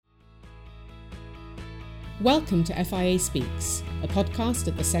Welcome to FIA Speaks, a podcast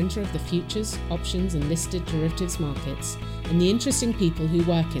at the centre of the futures, options and listed derivatives markets and the interesting people who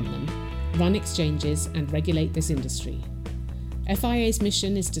work in them, run exchanges and regulate this industry. FIA's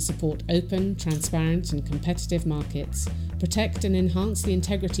mission is to support open, transparent and competitive markets, protect and enhance the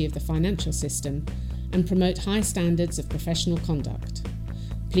integrity of the financial system, and promote high standards of professional conduct.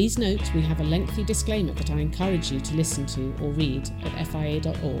 Please note we have a lengthy disclaimer that I encourage you to listen to or read at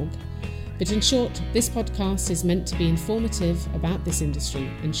fia.org. But in short, this podcast is meant to be informative about this industry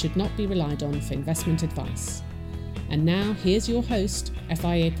and should not be relied on for investment advice. And now, here's your host,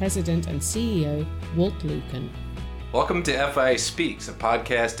 FIA President and CEO, Walt Lucan. Welcome to FIA Speaks, a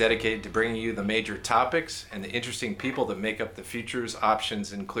podcast dedicated to bringing you the major topics and the interesting people that make up the futures,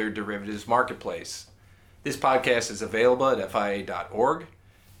 options, and cleared derivatives marketplace. This podcast is available at fia.org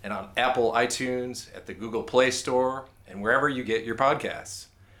and on Apple iTunes, at the Google Play Store, and wherever you get your podcasts.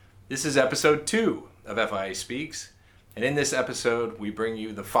 This is episode 2 of FIA Speaks, and in this episode, we bring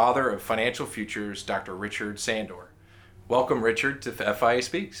you the father of financial futures, Dr. Richard Sandor. Welcome, Richard, to FIA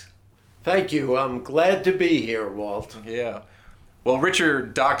Speaks. Thank you. I'm glad to be here, Walt. Yeah. Well,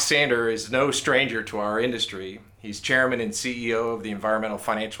 Richard Doc Sandor is no stranger to our industry. He's chairman and CEO of the Environmental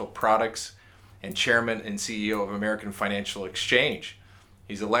Financial Products and chairman and CEO of American Financial Exchange.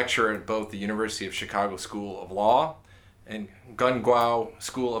 He's a lecturer at both the University of Chicago School of Law and Gunghua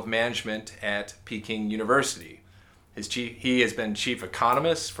School of Management at Peking University. He has been chief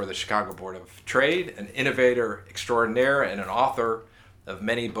economist for the Chicago Board of Trade, an innovator extraordinaire, and an author of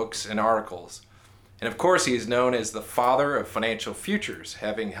many books and articles. And of course, he is known as the father of financial futures,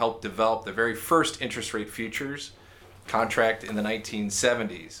 having helped develop the very first interest rate futures contract in the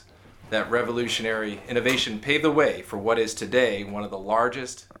 1970s. That revolutionary innovation paved the way for what is today one of the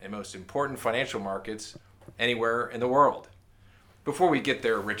largest and most important financial markets anywhere in the world. Before we get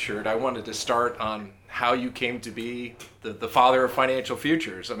there, Richard, I wanted to start on how you came to be the father of financial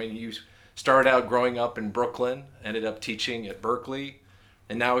futures. I mean, you started out growing up in Brooklyn, ended up teaching at Berkeley,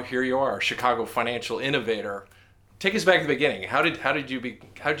 and now here you are, Chicago financial innovator. Take us back to the beginning. How did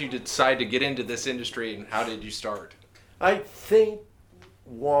you decide to get into this industry, and how did you start? I think,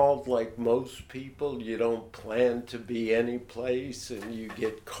 Walt, like most people, you don't plan to be any place and you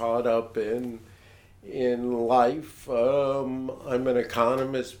get caught up in life. I'm an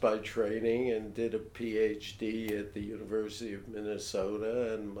economist by training and did a PhD at the University of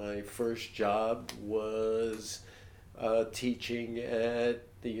Minnesota, and my first job was teaching at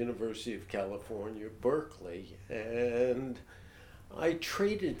the University of California, Berkeley. And I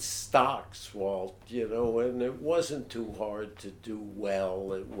traded stocks, Walt, and it wasn't too hard to do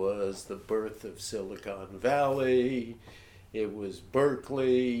well. It was the birth of Silicon Valley. It was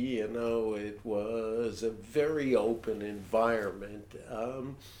Berkeley, it was a very open environment.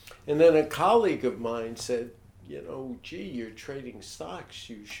 And then a colleague of mine said, gee, you're trading stocks,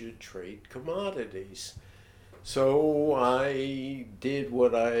 you should trade commodities. So I did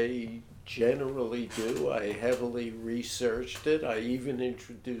what I generally do. I heavily researched it. I even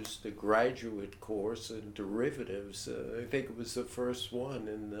introduced a graduate course in derivatives. I think it was the first one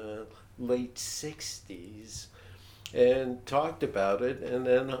in the late 60s. And talked about it, and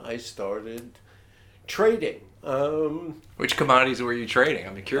then I started trading. Which commodities were you trading?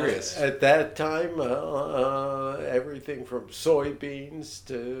 I'm curious. At that time, everything from soybeans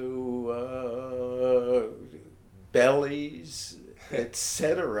to bellies,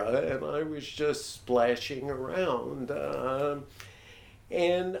 etc. And I was just splashing around.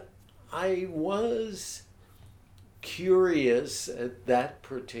 And I was curious at that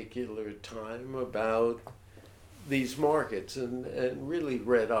particular time about these markets and really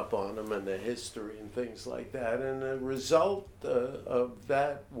read up on them and the history and things like that. And the result of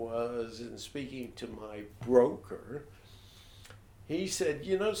that was, in speaking to my broker, he said,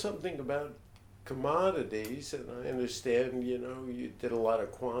 something about commodities, and I understand, you did a lot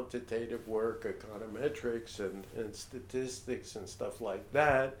of quantitative work, econometrics and statistics and stuff like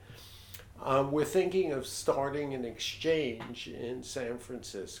that. We're thinking of starting an exchange in San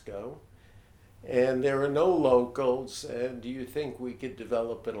Francisco. And there are no locals, and do you think we could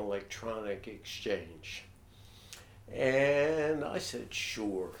develop an electronic exchange? And I said,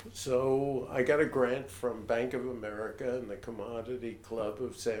 sure. So I got a grant from Bank of America and the Commodity Club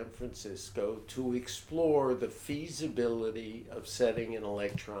of San Francisco to explore the feasibility of setting an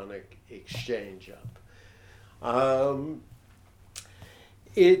electronic exchange up.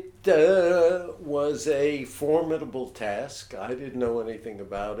 It was a formidable task. I didn't know anything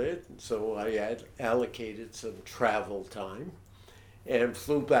about it, so I had allocated some travel time. and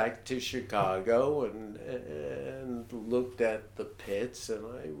flew back to Chicago and looked at the pits, and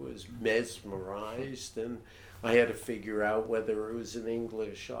I was mesmerized, and I had to figure out whether it was an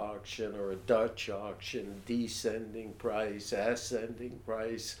English auction or a Dutch auction, descending price, ascending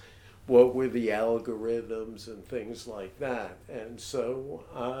price, what were the algorithms and things like that. And so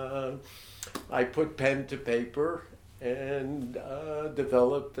I put pen to paper and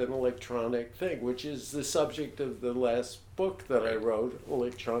developed an electronic thing, which is the subject of the last book that I wrote,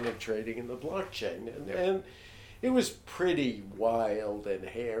 Electronic Trading in the Blockchain. And it was pretty wild and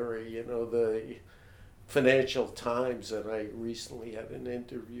hairy. You know, the Financial Times, and I recently had an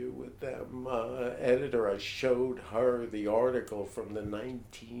interview with them, editor, I showed her the article from the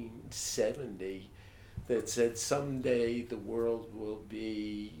 1970 that said someday the world will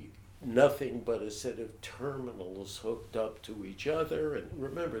be nothing but a set of terminals hooked up to each other. And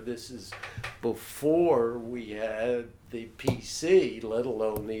remember, this is before we had the PC, let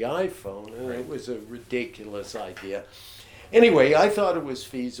alone the iPhone, and it was a ridiculous idea. Anyway, I thought it was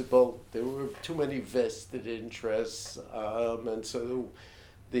feasible. There were too many vested interests, and so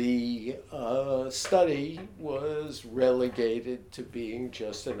the study was relegated to being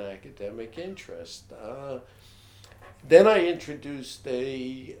just an academic interest. Then I introduced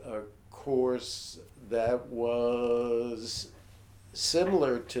a course that was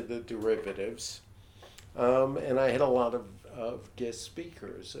similar to the derivatives, and I had a lot of guest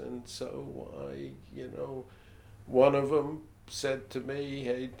speakers, and so one of them said to me,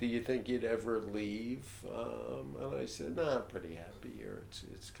 "Hey, do you think you'd ever leave?" And I said, "No, I'm pretty happy here.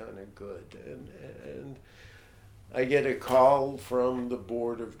 It's kind of good." And I get a call from the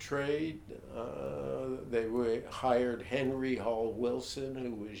Board of Trade. They hired Henry Hall Wilson,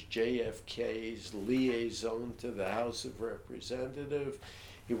 who was JFK's liaison to the House of Representatives.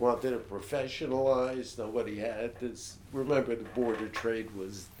 He wanted to professionalize. Now, what he had is, remember, the Board of Trade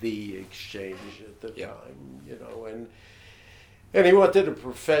was the exchange at the time, and he wanted to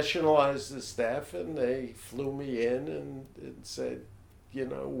professionalize the staff, and they flew me in and said,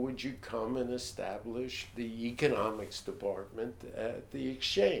 would you come and establish the economics department at the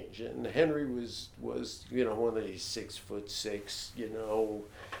exchange? And Henry was one of these 6'6",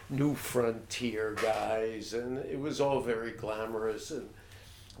 new frontier guys, and it was all very glamorous. And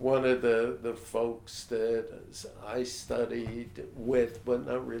one of the folks that I studied with, but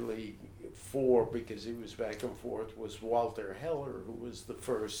not really for, because he was back and forth, was Walter Heller, who was the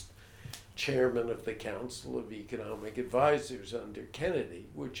first chairman of the Council of Economic Advisors under Kennedy,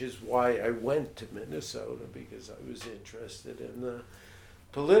 which is why I went to Minnesota, because I was interested in the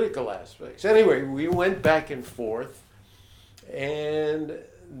political aspects. Anyway, we went back and forth, and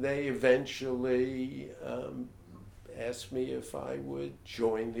they eventually asked me if I would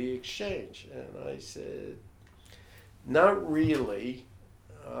join the exchange. And I said, not really.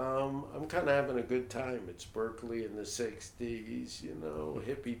 I'm kind of having a good time. It's Berkeley in the 60s,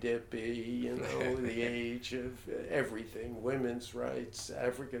 hippy-dippy, the age of everything, women's rights,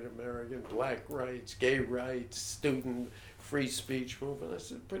 African-American, black rights, gay rights, student free speech movement. It's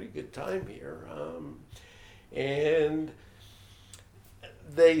a pretty good time here. And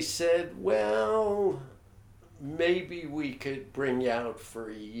they said, well, maybe we could bring you out for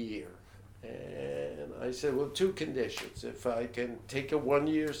a year. And I said, well, two conditions. If I can take a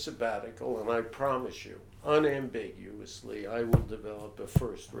 1-year sabbatical, and I promise you, unambiguously, I will develop a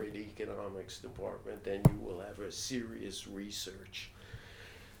first-rate economics department, and you will have a serious research.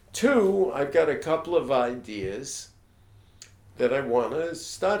 Two, I've got a couple of ideas that I want to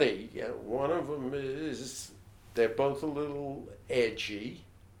study. One of them is, they're both a little edgy.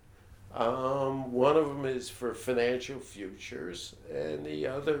 One of them is for financial futures, and the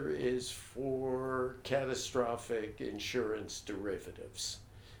other is for catastrophic insurance derivatives.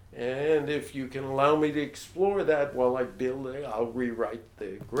 And if you can allow me to explore that while I build it, I'll rewrite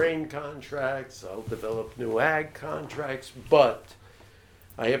the grain contracts, I'll develop new ag contracts, but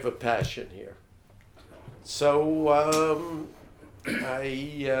I have a passion here. So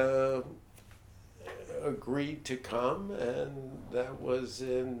I agreed to come, and that was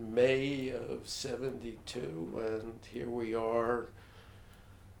in May of 72, and here we are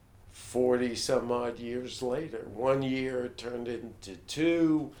 40 some odd years later. 1 year turned into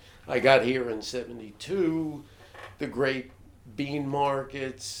 2. I got here in 72. The great bean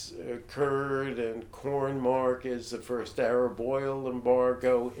markets occurred, and corn markets, the first Arab oil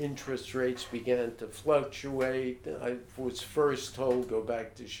embargo, interest rates began to fluctuate. I was first told, go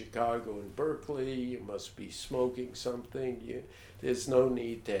back to Chicago and Berkeley, you must be smoking something, there's no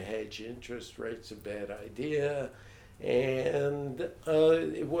need to hedge interest rates, a bad idea. And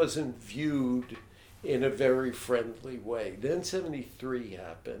it wasn't viewed in a very friendly way. Then 73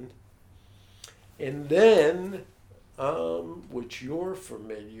 happened. And then, which you're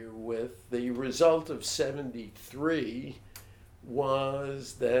familiar with, the result of 73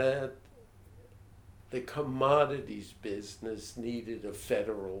 was that the commodities business needed a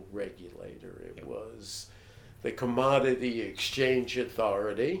federal regulator. It was the Commodity Exchange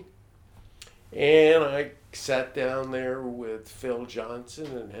Authority. And I sat down there with Phil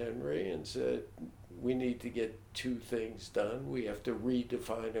Johnson and Henry and said, we need to get two things done. We have to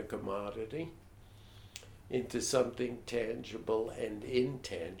redefine a commodity into something tangible and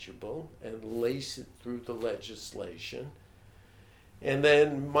intangible and lace it through the legislation. And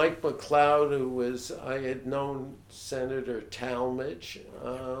then Mike McLeod, I had known Senator Talmadge,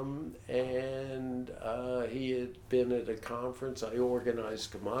 and he had been at a conference. I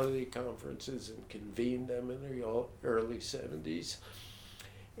organized commodity conferences and convened them in the early 70s.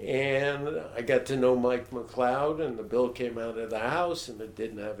 And I got to know Mike McLeod, and the bill came out of the House, and it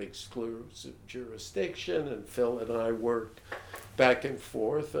didn't have exclusive jurisdiction, and Phil and I worked back and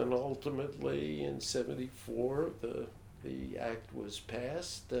forth, and ultimately in 74, the act was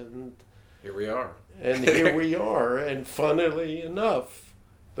passed, and here we are. And here we are. And funnily enough,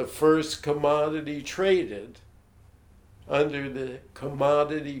 the first commodity traded under the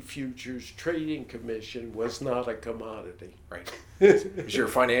Commodity Futures Trading Commission was not a commodity. Right. It was your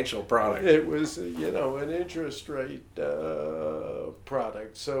financial product. It was, an interest rate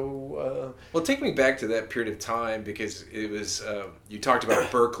product. So, well, take me back to that period of time, because it was, you talked about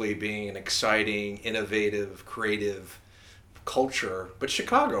Berkeley being an exciting, innovative, creative culture, but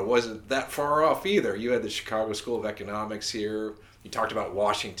Chicago wasn't that far off either. You had the Chicago School of Economics here. You talked about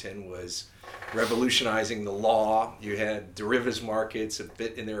Washington was revolutionizing the law. You had derivatives markets a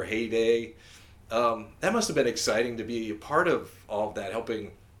bit in their heyday. That must have been exciting to be a part of all of that,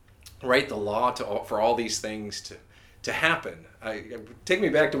 helping write the law for all these things to happen. Take me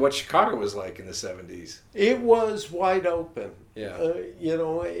back to what Chicago was like in the 70s. It was wide open. Yeah.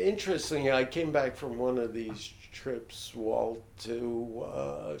 Interestingly, I came back from one of these trips, Walt,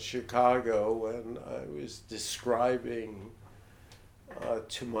 to Chicago, and I was describing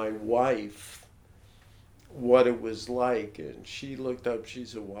to my wife what it was like, and she looked up,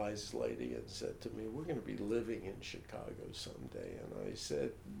 she's a wise lady, and said to me, we're going to be living in Chicago someday. And I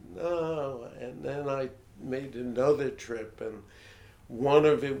said, no. And then I made another trip, and one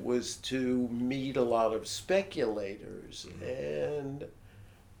of it was to meet a lot of speculators. And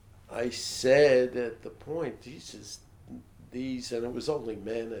I said at the point, these, and it was only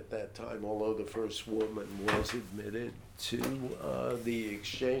men at that time, although the first woman was admitted to the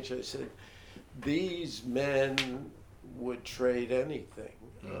exchange. I said, these men would trade anything.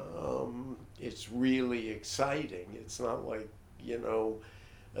 It's really exciting. It's not like,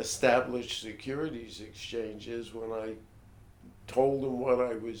 established securities exchanges. When I told them what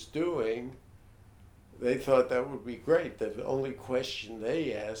I was doing, they thought that would be great. The only question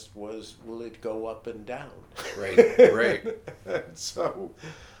they asked was, will it go up and down? Right. So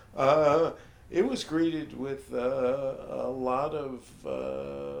it was greeted with a lot of,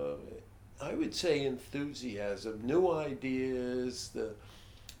 I would say, enthusiasm, new ideas, the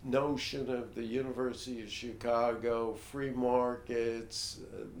notion of the University of Chicago, free markets.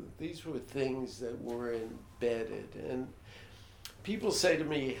 These were things that were embedded. And people say to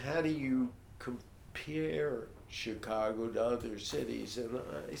me, how do you compare Chicago to other cities? And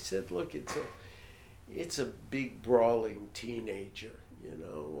I said, look, it's a big brawling teenager.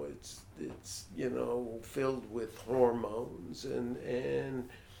 It's filled with hormones, and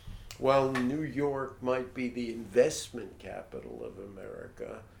while New York might be the investment capital of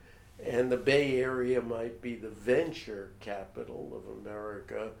America, and the Bay Area might be the venture capital of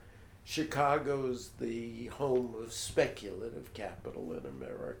America, Chicago's the home of speculative capital in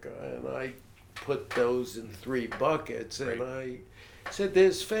America. And I put those in three buckets, and I said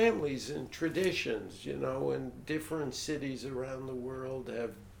there's families and traditions, and different cities around the world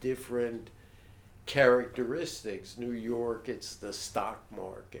have different characteristics. New York, it's the stock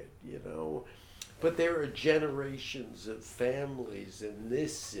market, but there are generations of families in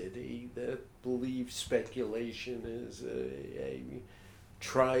this city that believe speculation is a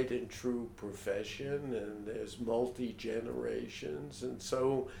tried and true profession, and there's multi-generations, and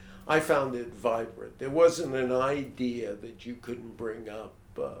so I found it vibrant. There wasn't an idea that you couldn't bring up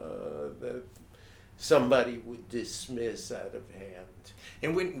that somebody would dismiss out of hand.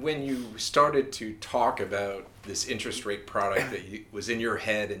 And when you started to talk about this interest rate product that was in your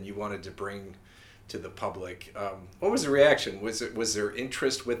head and you wanted to bring to the public, what was the reaction? Was there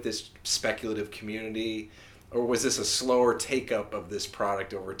interest with this speculative community? Or was this a slower take-up of this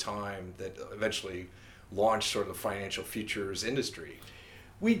product over time that eventually launched sort of the financial futures industry?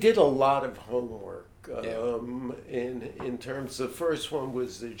 We did a lot of homework. In terms, the first one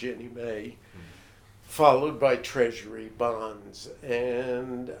was the Ginnie Mae, followed by Treasury bonds.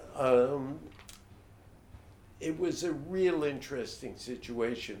 And it was a real interesting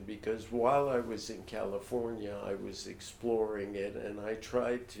situation because while I was in California, I was exploring it, and I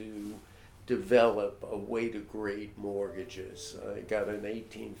tried to develop a way to grade mortgages. I got an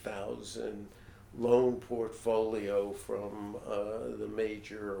 18,000 loan portfolio from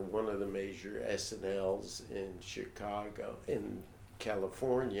one of the major S&Ls in Chicago, in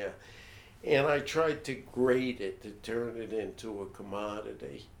California, and I tried to grade it to turn it into a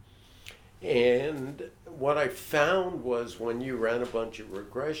commodity. And what I found was when you ran a bunch of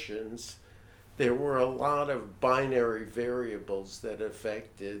regressions, there were a lot of binary variables that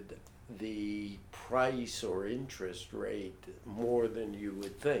affected the price or interest rate more than you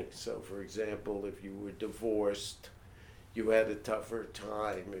would think. So, for example, if you were divorced, you had a tougher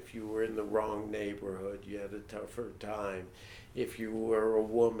time. If you were in the wrong neighborhood, you had a tougher time. If you were a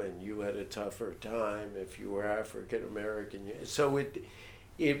woman, you had a tougher time. If you were African American, so it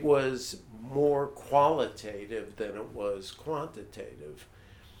was more qualitative than it was quantitative.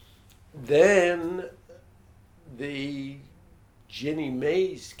 Then the Ginnie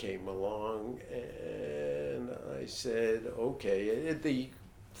Mae's came along, and I said, okay. The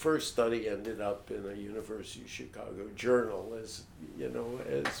first study ended up in a University of Chicago journal, as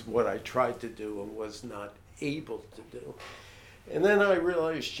what I tried to do and was not able to do. And then I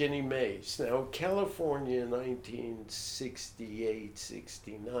realized Ginnie Mae's. Now, California in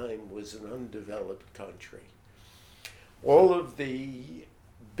 1968-69 was an undeveloped country. All of the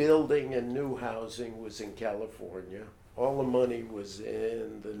building and new housing was in California. All the money was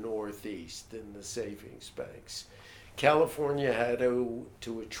in the Northeast, in the savings banks. California had to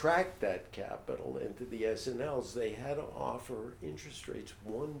attract that capital into the S&Ls, they had to offer interest rates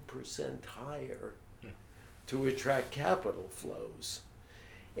 1% higher to attract capital flows.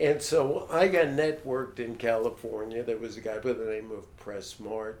 And so I got networked in California. There was a guy by the name of Press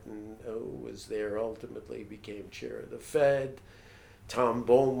Martin who was there, ultimately became chair of the Fed. Tom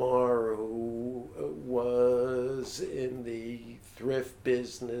Bomar, who was in the thrift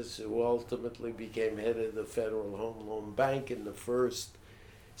business, who ultimately became head of the Federal Home Loan Bank and the first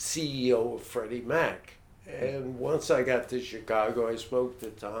CEO of Freddie Mac. And once I got to Chicago, I spoke to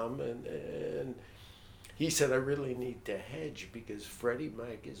Tom, and he said, I really need to hedge because Freddie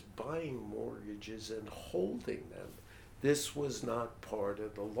Mac is buying mortgages and holding them. This was not part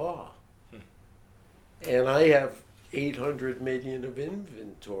of the law. And I have $800 million of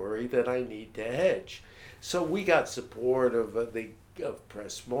inventory that I need to hedge. So we got support of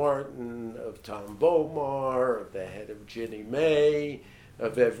Press Martin, of Tom Bomar, of the head of Ginnie Mae,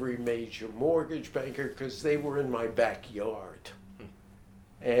 of every major mortgage banker, because they were in my backyard.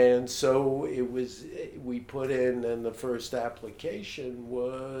 And so we put in, and the first application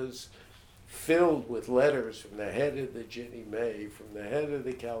was filled with letters from the head of the Ginnie Mae, from the head of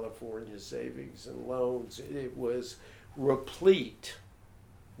the California Savings and Loans. It was replete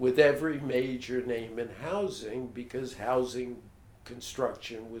with every major name in housing because housing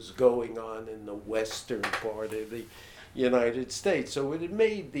construction was going on in the western part of the United States. So it had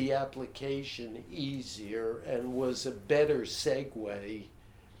made the application easier and was a better segue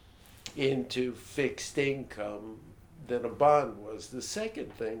into fixed income than a bond was. The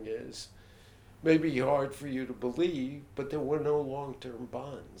second thing is, maybe hard for you to believe, but there were no long-term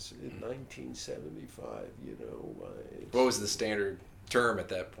bonds in 1975, What was the standard term at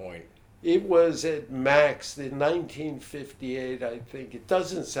that point? It was at max in 1958, I think. It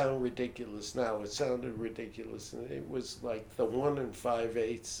doesn't sound ridiculous now. It sounded ridiculous. And it was like the 1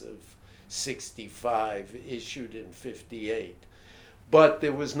 5/8 of 65 issued in 58. But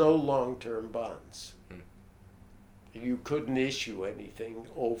there was no long-term bonds. You couldn't issue anything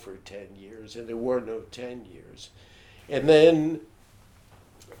over 10 years, and there were no 10 years. And then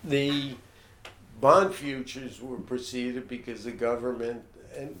the bond futures were preceded because the government,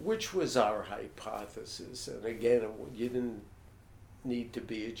 and which was our hypothesis, and again, you didn't need to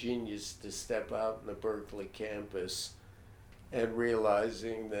be a genius to step out in the Berkeley campus and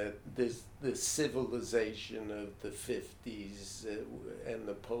realizing that the civilization of the 50s and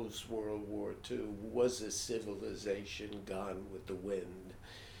the post-World War II was a civilization gone with the wind.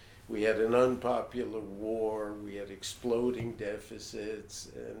 We had an unpopular war, we had exploding deficits,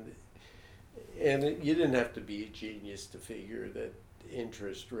 and you didn't have to be a genius to figure that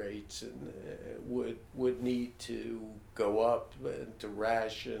interest rates and would need to go up to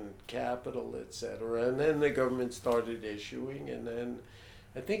ration capital, etc. And then the government started issuing, and then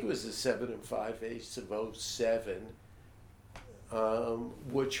I think it was the 7 5/8 of 07,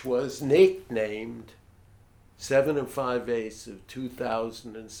 which was nicknamed 7 5/8 of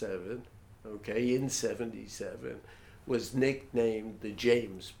 2007, okay, in 77, was nicknamed the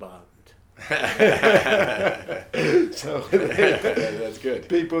James Bond. So that's good.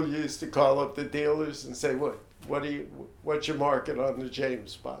 People used to call up the dealers and say, what's your market on the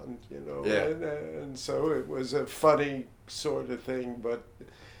James Bond, Yeah. And so it was a funny sort of thing. But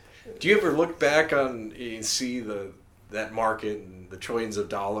do you ever look back on and see that market and the trillions of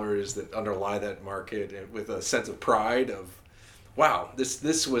dollars that underlie that market with a sense of pride of, wow,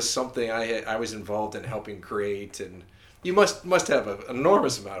 this was something I was involved in helping create, and you must have an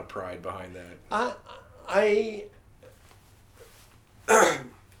enormous amount of pride behind that.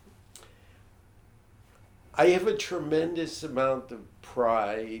 I have a tremendous amount of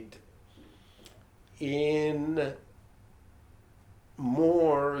pride in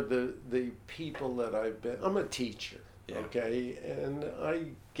more the people that I've been. I'm a teacher, yeah. Okay, and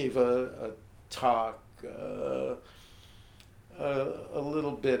I gave a talk a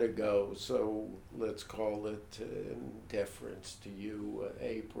little bit ago, so let's call it in deference to you,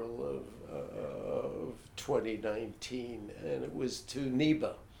 April of 2019, and it was to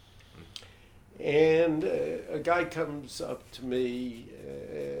NEBA. And a guy comes up to me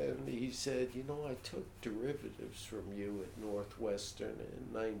and he said, I took derivatives from you at Northwestern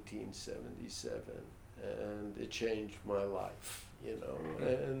in 1977, and it changed my life,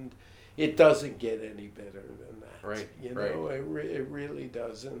 and it doesn't get any better than that. Right. It really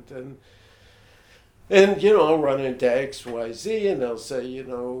doesn't. And I'll run into XYZ and they'll say,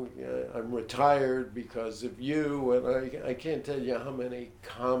 I'm retired because of you. And I can't tell you how many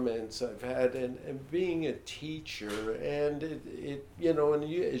comments I've had. And being a teacher, and it and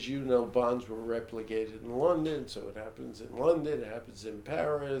as you know, bonds were replicated in London. So it happens in London, it happens in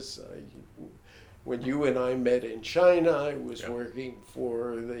Paris. When you and I met in China, I was working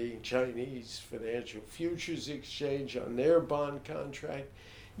for the Chinese Financial Futures Exchange on their bond contract.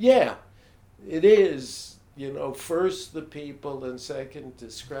 Yeah, it is, first the people, and second to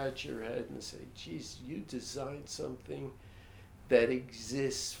scratch your head and say, geez, you designed something that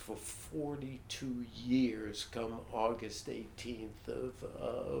exists for 42 years come August 18th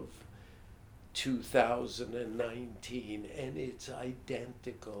of 2019, and it's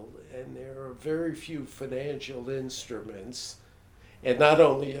identical, and there are very few financial instruments, and not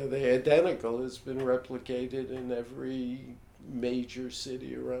only are they identical, it's been replicated in every major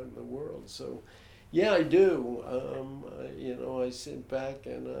city around the world. So yeah, I do. I sit back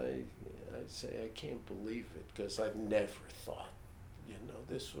and I say I can't believe it, because I never thought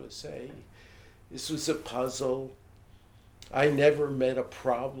this was a puzzle. I never met a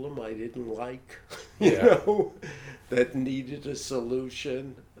problem I didn't like, that needed a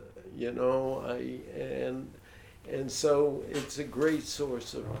solution, and so it's a great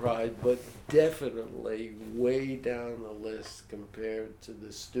source of pride, but definitely way down the list compared to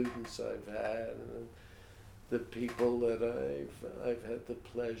the students I've had and the people that I've had the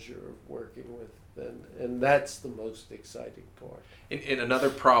pleasure of working with, and that's the most exciting part. In another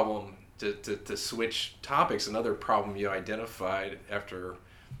problem, to switch topics, another problem you identified after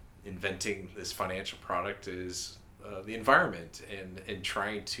inventing this financial product is the environment and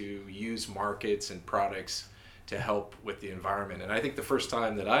trying to use markets and products to help with the environment. And I think the first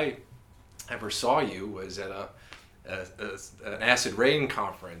time that I ever saw you was at an acid rain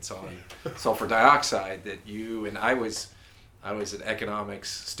conference on sulfur dioxide that you and I was an economics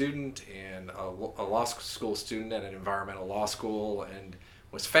student and a law school student at an environmental law school, and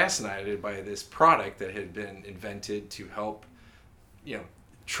was fascinated by this product that had been invented to help,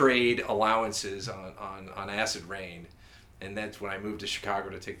 trade allowances on acid rain. And that's when I moved to Chicago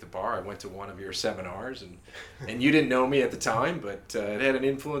to take the bar. I went to one of your seminars, and you didn't know me at the time, but it had an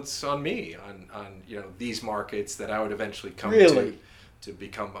influence on me on these markets that I would eventually come to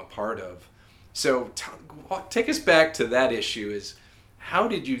become a part of. So take us back to that issue. Is how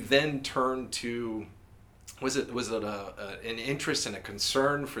did you then turn to? Was it an interest and a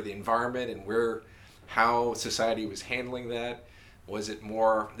concern for the environment and how society was handling that? Was it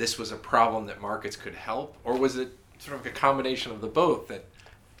more this was a problem that markets could help, or was it sort of a combination of the both that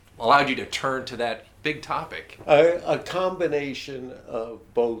allowed you to turn to that big topic? A combination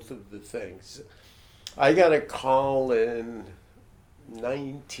of both of the things. I got a call in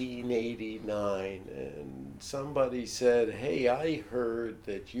 1989, and somebody said, "Hey, I heard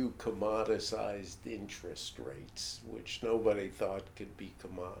that you commoditized interest rates, which nobody thought could be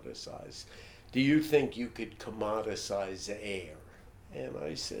commoditized. Do you think you could commoditize air?" And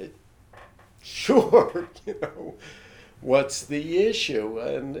I said, "Sure, what's the issue?"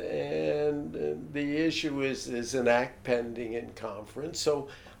 And the issue is an act pending in conference. So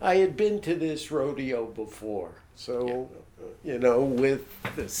I had been to this rodeo before. So, with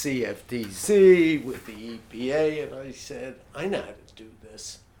the CFTC, with the EPA, and I said, I know how to do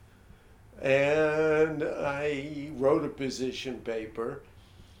this. And I wrote a position paper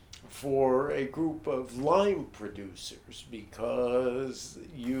for a group of lime producers, because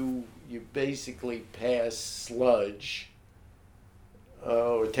you basically pass sludge,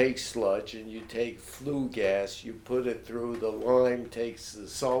 or take sludge, and you take flue gas, you put it through, the lime takes the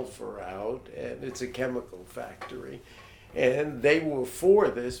sulfur out, and it's a chemical factory. And they were for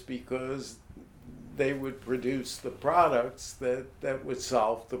this because they would produce the products that would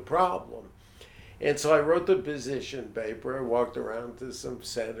solve the problem. And so I wrote the position paper. I walked around to some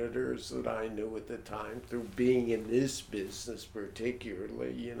senators that I knew at the time, through being in this business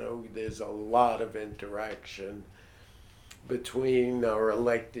particularly. There's a lot of interaction between our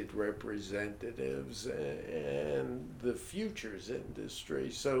elected representatives and the futures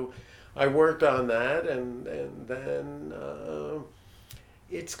industry. So I worked on that, and then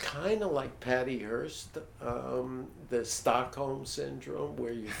it's kind of like Patty Hearst, the Stockholm Syndrome,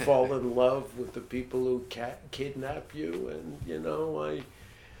 where you fall in love with the people who kidnap you. And,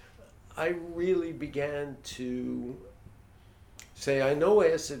 I really began to say, I know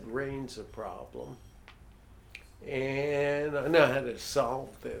acid rain's a problem, and I know how to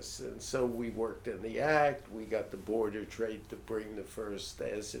solve this. And so we worked in the act. We got the Board of Trade to bring the first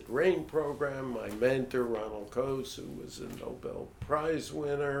acid rain program. My mentor, Ronald Coase, who was a Nobel Prize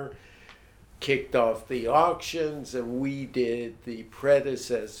winner, kicked off the auctions, and we did the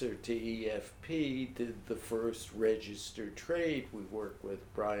predecessor to EFP, did the first registered trade. We worked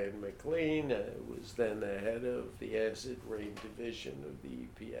with Brian McLean, who was then the head of the acid rain division of the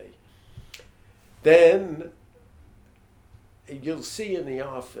EPA. Then you'll see in the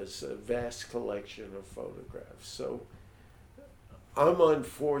office a vast collection of photographs. So I'm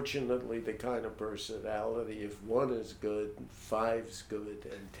unfortunately the kind of personality, if 1 is good, 5's good,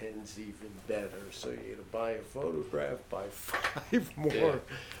 and 10's even better. So you're to buy a photograph, buy 5 more,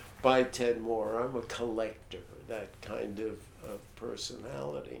 buy 10 more. I'm a collector, that kind of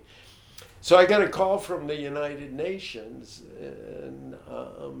personality. So I got a call from the United Nations in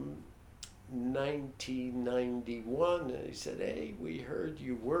 1991, and he said, "Hey, we heard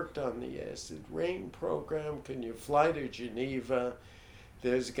you worked on the acid rain program. Can you fly to Geneva?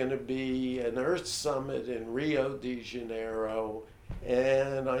 There's going to be an Earth Summit in Rio de Janeiro,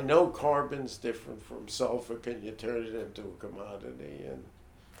 and I know carbon's different from sulfur. Can you turn it into a commodity?" And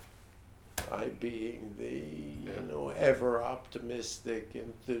I, being the ever optimistic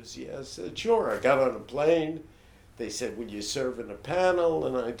enthusiast, said, "Sure." I got on a plane. They said, "Will you serve in a panel?"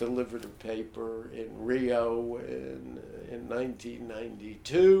 And I delivered a paper in Rio in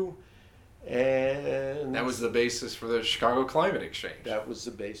 1992. And that was the basis for the Chicago Climate Exchange. That was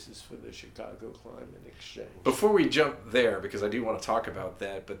the basis for the Chicago Climate Exchange. Before we jump there, because I do want to talk about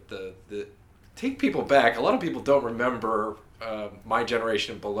that, but the take people back. A lot of people don't remember my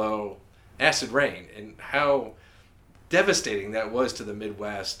generation below acid rain and how devastating that was to the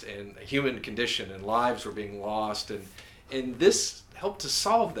Midwest and human condition, and lives were being lost, and this helped to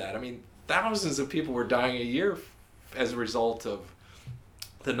solve that. I mean, thousands of people were dying a year as a result of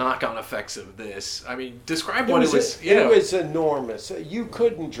the knock-on effects of this. I mean, describe what it was. It was enormous. You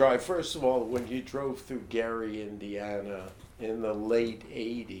couldn't drive. First of all, when you drove through Gary, Indiana in the late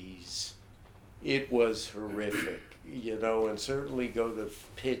 80s, it was horrific. And certainly go to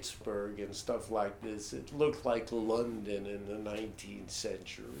Pittsburgh and stuff like this. It looked like London in the 19th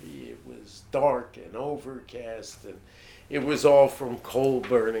century. It was dark and overcast, and it was all from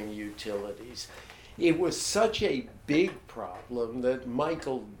coal-burning utilities. It was such a big problem that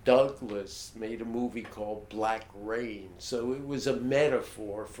Michael Douglas made a movie called Black Rain. So it was a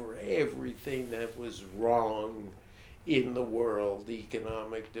metaphor for everything that was wrong in the world,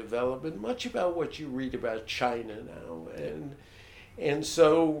 economic development, much about what you read about China now. And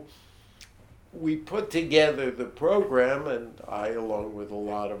so we put together the program, and I, along with a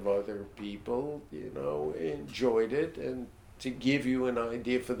lot of other people, enjoyed it. And to give you an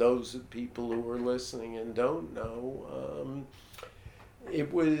idea for those people who are listening and don't know,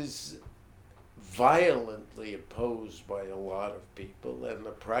 it was violently opposed by a lot of people, and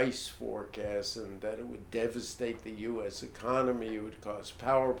the price forecast, and that it would devastate the U.S. economy, it would cause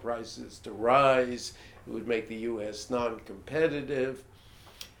power prices to rise, it would make the U.S. non-competitive.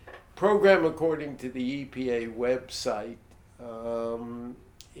 Program, according to the EPA website,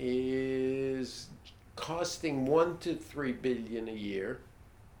 is costing $1 to $3 billion a year.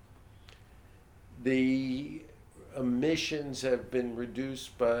 The emissions have been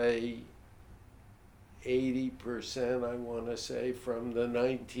reduced by 80%, I want to say, from the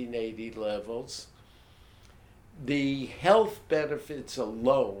 1980 levels. The health benefits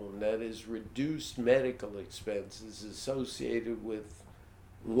alone, that is reduced medical expenses associated with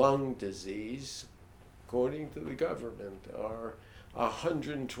lung disease, according to the government, are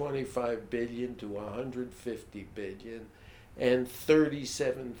 125 billion to 150 billion, and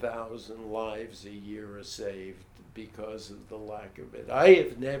 37,000 lives a year are saved because of the lack of it. I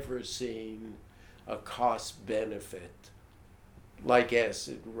have never seen a cost benefit like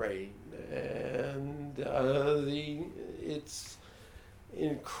acid rain, and it's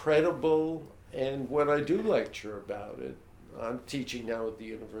incredible. And when I do lecture about it, I'm teaching now at the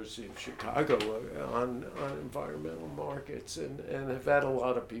University of Chicago on environmental markets, and have had a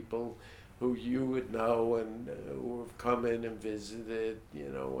lot of people who you would know and who have come in and visited,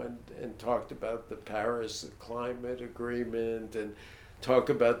 and talked about the Paris Climate Agreement and talk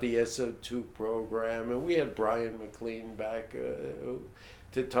about the SO2 program. And we had Brian McLean back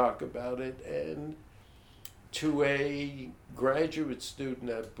to talk about it. And to a graduate student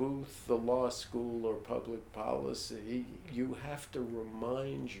at Booth, the law school or public policy, you have to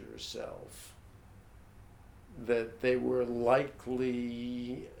remind yourself that they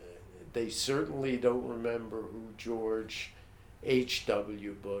certainly don't remember who George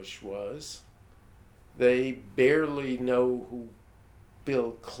H.W. Bush was. They barely know who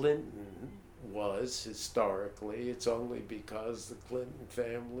Bill Clinton was historically. It's only because the Clinton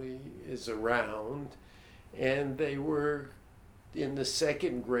family is around. And they were in the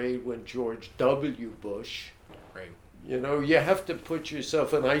second grade when George W. Bush. Right. You have to put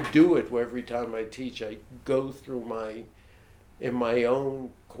yourself, and I do it every time I teach. I go through in my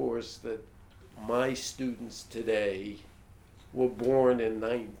own course that my students today were born in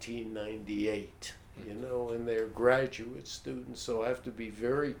 1998, and they're graduate students, so I have to be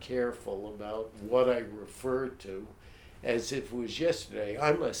very careful about what I refer to as if it was yesterday.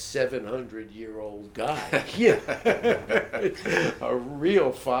 I'm a 700-year-old guy, a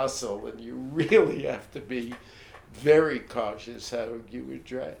real fossil, and you really have to be very cautious how you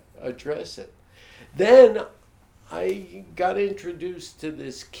address it. Then I got introduced to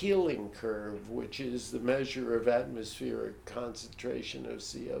this Keeling curve, which is the measure of atmospheric concentration of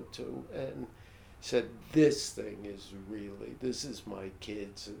CO2, and said, this is my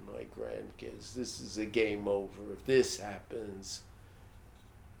kids and my grandkids. This is a game over. If this happens,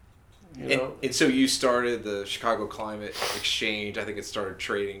 And so you started the Chicago Climate Exchange. I think it started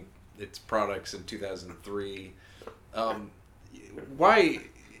trading its products in 2003. Why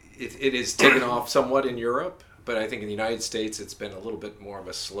it has taken off somewhat in Europe, but I think in the United States it's been a little bit more of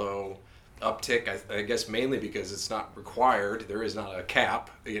a slow uptick. I guess mainly because it's not required. There is not a cap,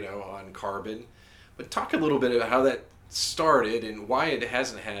 on carbon. But talk a little bit about how that started and why it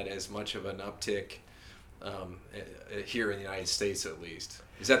hasn't had as much of an uptick here in the United States, at least.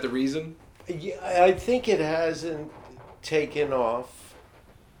 Is that the reason? Yeah, I think it hasn't taken off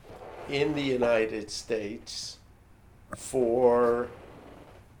in the United States for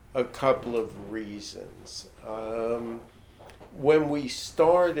a couple of reasons. When we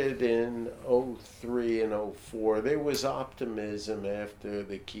started in 2003 and 2004, there was optimism after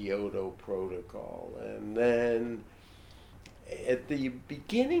the Kyoto Protocol. And then at the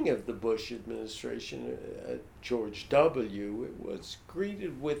beginning of the Bush administration, George W., it was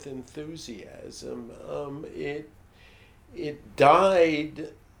greeted with enthusiasm. It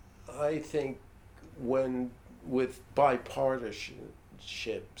died, I think, with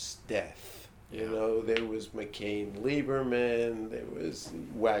bipartisanship's death. There was McCain-Lieberman, there was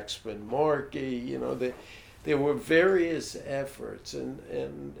Waxman-Markey, there were various efforts,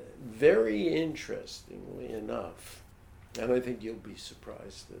 and very interestingly enough, and I think you'll be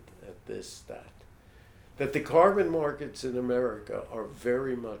surprised at this that the carbon markets in America are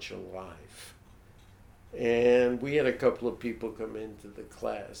very much alive. And we had a couple of people come into the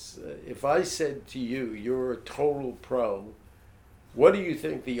class. If I said to you, you're a total pro, what do you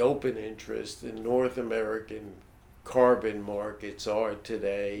think the open interest in North American carbon markets are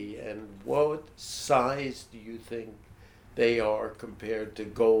today, and what size do you think they are compared to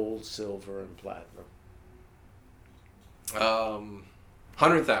gold, silver, and platinum?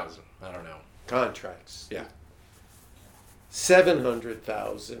 100,000. I don't know. contracts. Yeah.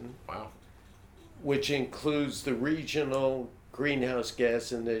 700,000, Wow. which includes the regional greenhouse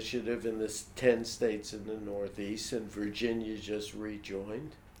gas initiative in the 10 states in the Northeast, and Virginia just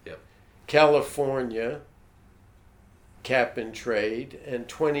rejoined. Yep. California, cap and trade, and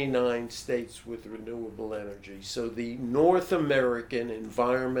 29 states with renewable energy. So the North American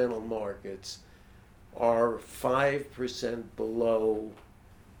environmental markets are 5% below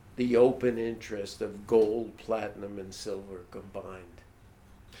the open interest of gold, platinum, and silver combined.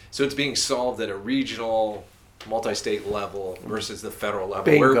 So it's being solved at a regional, multi-state level versus the federal level.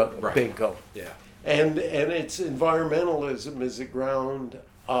 Bingo, Right. bingo. Yeah. And its environmentalism is a ground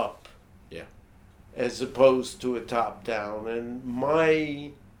up, Yeah. as opposed to a top down. And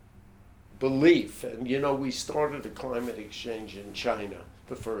my belief, and we started a climate exchange in China,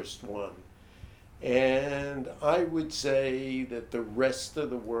 the first one. And I would say that the rest of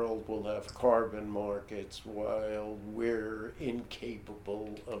the world will have carbon markets while we're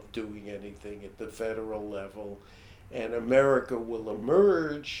incapable of doing anything at the federal level. And America will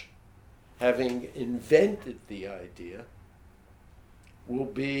emerge, having invented the idea, will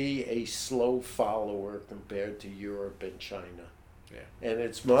be a slow follower compared to Europe and China. Yeah. And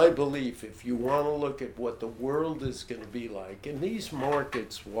it's my belief, if you want to look at what the world is going to be like, and these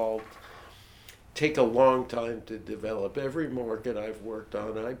markets, Walt, take a long time to develop. Every market I've worked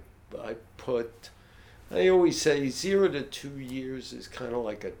on, I always say 0 to 2 years is kind of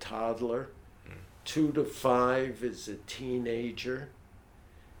like a toddler. 2 to 5 is a teenager.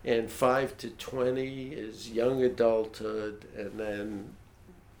 And 5 to 20 is young adulthood, and then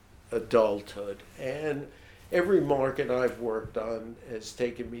adulthood. And every market I've worked on has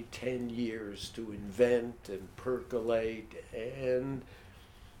taken me 10 years to invent and percolate, and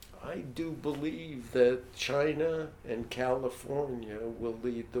I do believe that China and California will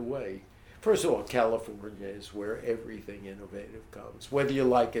lead the way. First of all, California is where everything innovative comes, whether you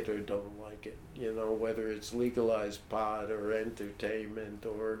like it or don't like it. Whether it's legalized pot or entertainment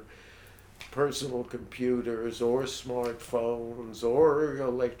or personal computers or smartphones or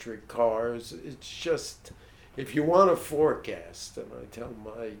electric cars. It's just, if you want to forecast, and I tell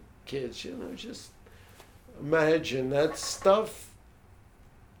my kids, just imagine that stuff.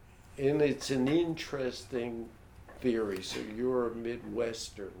 And it's an interesting theory. So you're a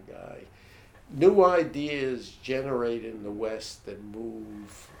Midwestern guy. New ideas generate in the West and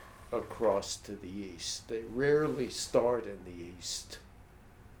move across to the East. They rarely start in the East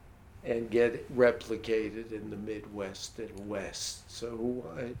and get replicated in the Midwest and West. So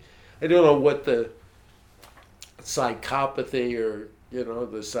I don't know what the psychopathy or,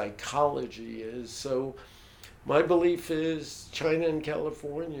 the psychology is. So my belief is China and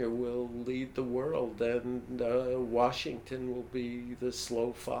California will lead the world, and Washington will be the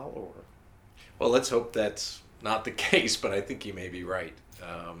slow follower. Well, let's hope that's not the case, but I think you may be right.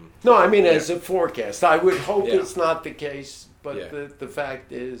 No, I mean, as a forecast. I would hope Yeah. it's not the case, but Yeah. the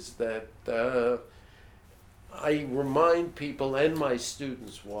fact is that I remind people and my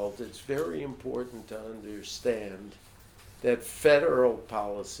students, Walt, it's very important to understand that federal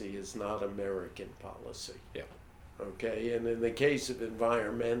policy is not American policy. Yeah. Okay, and in the case of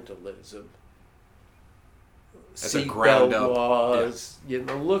environmentalism, That's a seatbelt ground up. laws,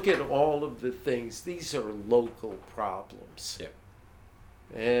 look at all of the things. These are local problems. Yeah.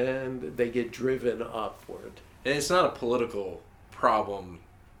 And they get driven upward. And it's not a political problem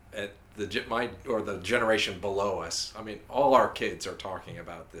at the generation below us. I mean, all our kids are talking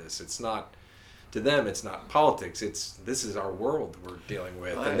about this. It's not, to them, it's not politics. This is our world we're dealing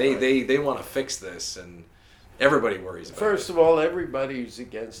with, and they want to fix this, and everybody worries about it. First of all, everybody who's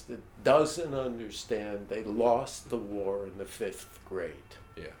against it doesn't understand they lost the war in the 5th grade.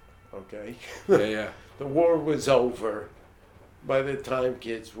 Yeah. Okay? Yeah. The war was over by the time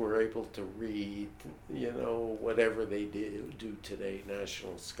kids were able to read, whatever they do today,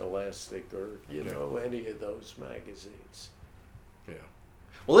 National Scholastic or, any of those magazines. Yeah.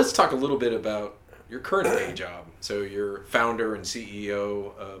 Well, let's talk a little bit about your current day job. So you're founder and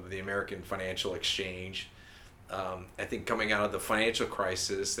CEO of the American Financial Exchange. I think coming out of the financial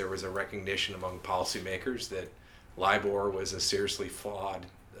crisis, there was a recognition among policymakers that LIBOR was a seriously flawed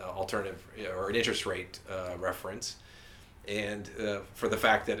alternative or an interest rate reference. And for the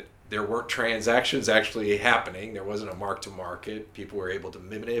fact that there weren't transactions actually happening, there wasn't a mark-to-market, people were able to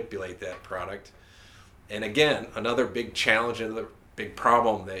manipulate that product. And again, another big challenge, another big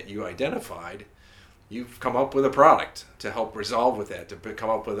problem that you identified, you've come up with a product to help resolve with that, to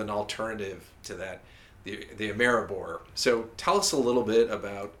come up with an alternative to that, the Ameribor. So tell us a little bit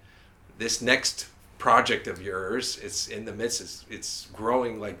about this next project of yours. It's in the midst, it's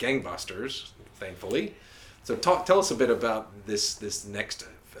growing like gangbusters. thankfully. So tell us a bit about this next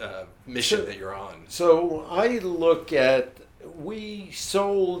mission that you're on. So I look at, we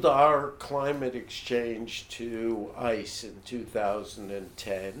sold our climate exchange to ICE in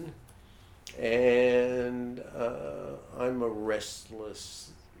 2010, and I'm a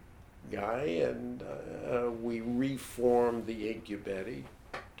restless guy, and we reformed the incubator,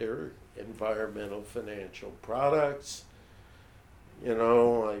 Environmental Financial Products. You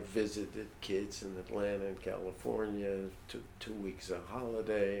know, I visited kids in Atlanta and California, took 2 weeks of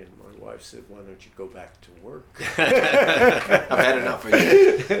holiday, and my wife said, "Why don't you go back to work?" I've had enough of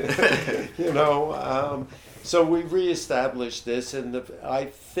you. You know, so we reestablished this, and I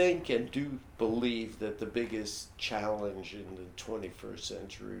think and do believe that the biggest challenge in the 21st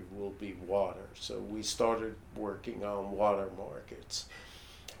century will be water. So we started working on water markets.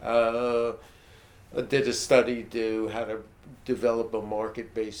 I did a study to how to develop a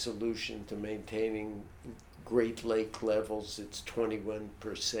market-based solution to maintaining Great Lake levels. It's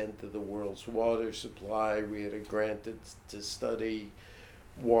 21% of the world's water supply. We had a grant to study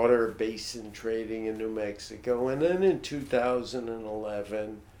water basin trading in New Mexico. And then in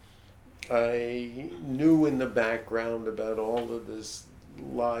 2011, I knew in the background about all of this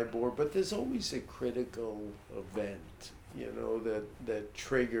LIBOR, but there's always a critical event, you know, that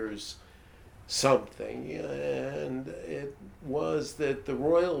triggers something, and it was that the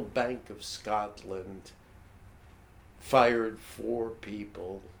Royal Bank of Scotland fired 4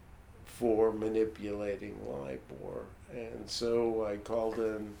 people for manipulating LIBOR. And so I called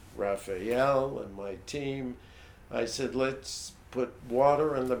in Raphael and my team. I said, let's put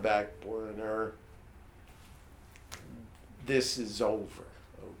water on the back burner. This is over,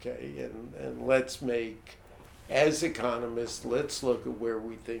 okay? And let's make, as economists, let's look at where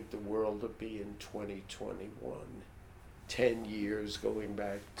we think the world will be in 2021. 10 years going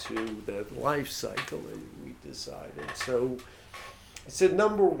back to the life cycle that we decided. So I said,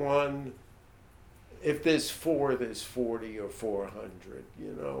 number one, if there's 4, there's 40 or 400,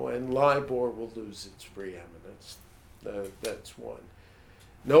 you know, and LIBOR will lose its preeminence. That's one.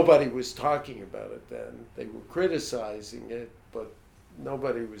 Nobody was talking about it then. They were criticizing it, but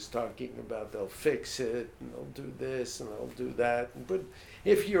nobody was talking about they'll fix it and they'll do this and they'll do that. But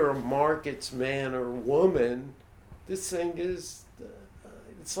if you're a markets man or woman, this thing is,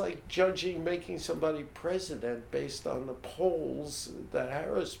 it's like making somebody president based on the polls, the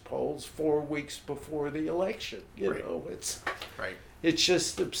Harris polls 4 weeks before the election. You know, it's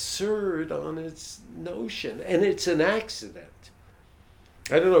just absurd on its notion, and it's an accident.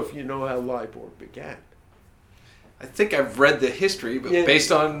 I don't know if you know how LIBOR began. I think I've read the history, but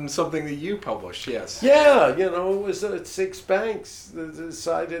based on something that you published, yes. Yeah, you know, it was 6 banks that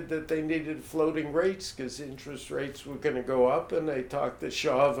decided that they needed floating rates because interest rates were going to go up, and they talked the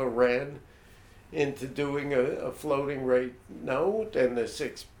Shah of Iran into doing a floating rate note, and the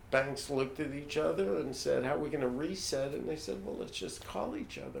 6 banks looked at each other and said, how are we going to reset? And they said, well, let's just call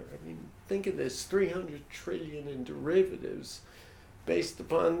each other. I mean, think of this, $300 trillion in derivatives based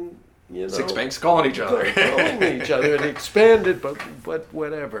upon, you know, 6 banks calling each other. It expanded, but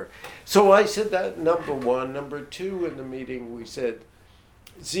whatever. So I said that, number one. Number two, in the meeting, we said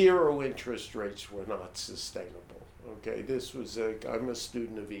 0 interest rates were not sustainable. Okay, this was I'm a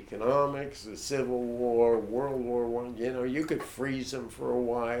student of economics, the Civil War, World War I. You know, you could freeze them for a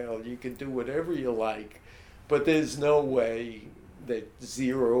while, you could do whatever you like, but there's no way that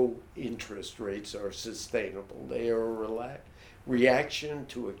 0 interest rates are sustainable. They are a reaction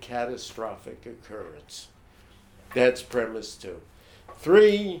to a catastrophic occurrence. That's premise 2.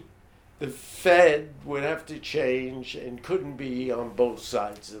 3, the Fed would have to change and couldn't be on both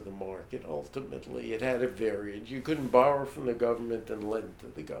sides of the market. Ultimately, it had a variant. You couldn't borrow from the government and lend to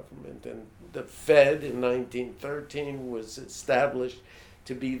the government. And the Fed in 1913 was established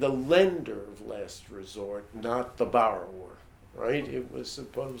to be the lender of last resort, not the borrower, right? It was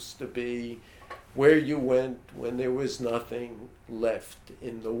supposed to be where you went when there was nothing left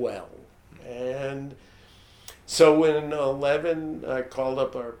in the well. And so in 11, I called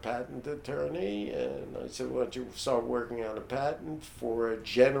up our patent attorney and I said, why don't you start working on a patent for a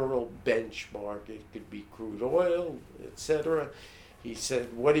general benchmark? It could be crude oil, etc. He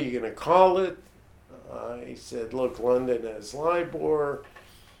said, what are you going to call it? I said, look, London has LIBOR,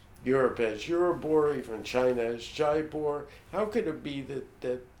 Europe has Euribor, even China has JIBOR. How could it be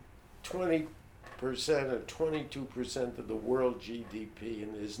that 20% or 22% of the world GDP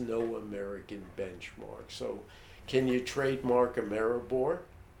and there's no American benchmark? So can you trademark Ameribor?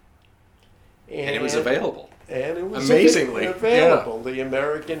 And it was available. And it was amazingly available, the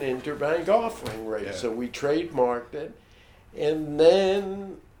American Interbank Offering Rate. Yeah. So we trademarked it. And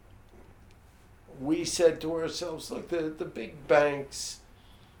then we said to ourselves, look, the big banks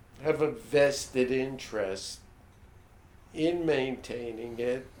have a vested interest in maintaining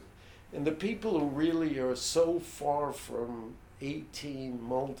it. And the people who really are so far from 18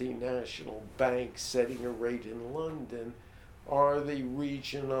 multinational banks setting a rate in London are the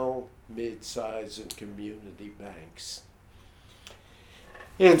regional, mid-size, and community banks.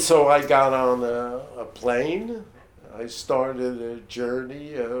 And so I got on a plane. I started a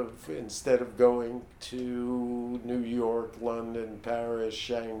journey of, instead of going to New York, London, Paris,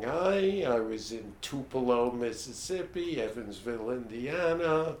 Shanghai, I was in Tupelo, Mississippi, Evansville,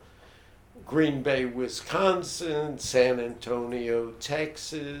 Indiana, Green Bay, Wisconsin, San Antonio,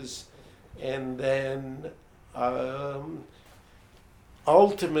 Texas, and then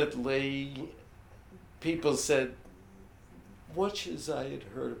ultimately people said, much as I had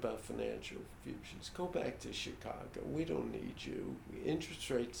heard about financial futures, go back to Chicago. We don't need you. Interest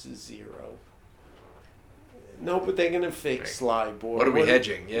rates is 0. No, but they're going to fix LIBOR. What are we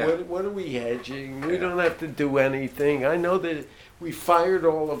hedging? Yeah. What are we hedging? We don't have to do anything. I know that we fired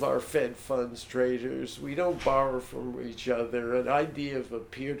all of our Fed funds traders. We don't borrow from each other. An idea of a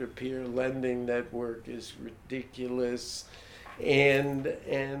peer-to-peer lending network is ridiculous.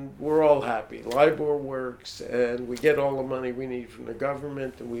 And we're all happy. LIBOR works, and we get all the money we need from the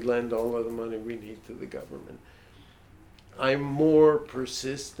government, and we lend all of the money we need to the government. I'm more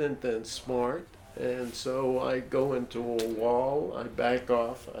persistent than smart, and so I go into a wall, I back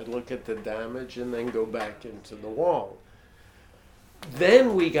off, I look at the damage, and then go back into the wall.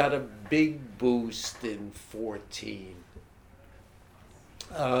 Then we got a big boost in 14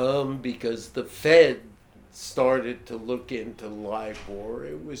 because the Fed started to look into LIBOR.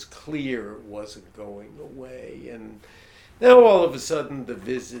 It was clear it wasn't going away. And now all of a sudden the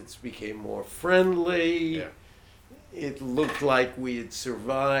visits became more friendly. Yeah. It looked like we had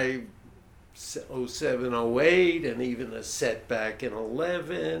survived 07, 08, and even a setback in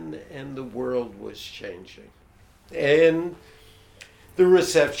 11, and the world was changing. And the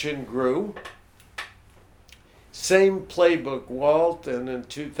reception grew. Same playbook, Walt, and in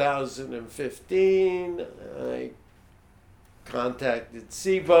 2015, I contacted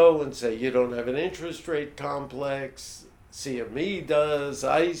SIBO and said, you don't have an interest rate complex, CME does,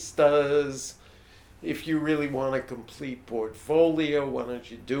 ICE does. If you really want a complete portfolio, why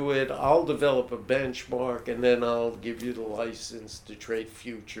don't you do it? I'll develop a benchmark, and then I'll give you the license to trade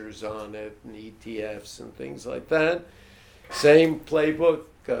futures on it and ETFs and things like that. Same playbook.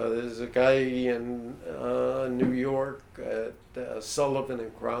 There's a guy in New York at Sullivan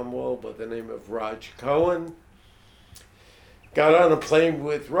and Cromwell by the name of Raj Cohen. Got on a plane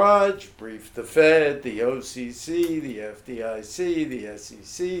with Raj, briefed the Fed, the OCC, the FDIC, the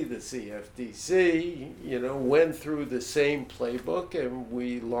SEC, the CFTC, went through the same playbook, and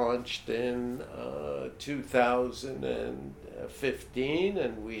we launched in 2015,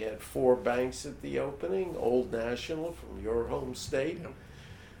 and we had 4 banks at the opening: Old National from your home state,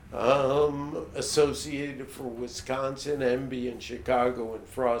 Associated for Wisconsin, MB in Chicago, and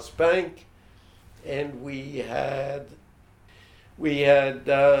Frost Bank. And we had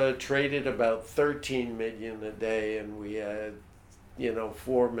traded about 13 million a day, and we had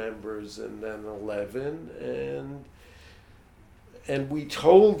 4 members and then 11, and we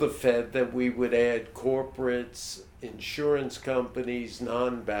told the Fed that we would add corporates, insurance companies,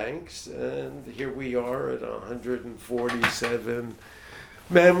 non-banks, and here we are at 147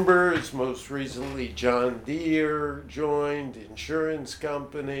 members. Most recently, John Deere joined, insurance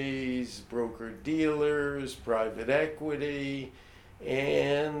companies, broker-dealers, private equity,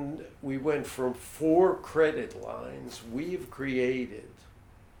 and we went from 4 credit lines. We've created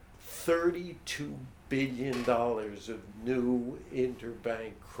 $32 billion of new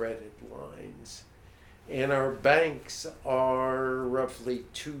interbank credit lines. And our banks are roughly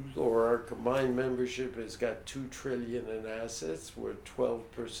our combined membership has got $2 trillion in assets. We're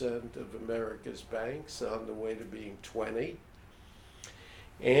 12% of America's banks, on the way to being 20.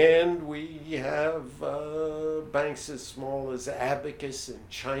 And we have banks as small as Abacus in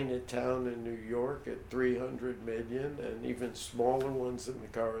Chinatown in New York at $300 million, and even smaller ones in the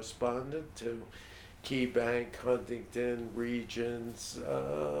correspondent to Key Bank, Huntington, Regions,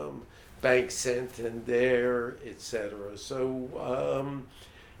 Bank Santander, etc. So,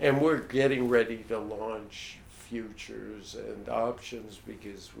 and we're getting ready to launch futures and options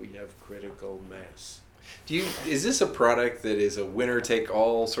because we have critical mass. Is this a product that is a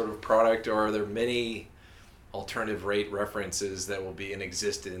winner-take-all sort of product, or are there many alternative rate references that will be in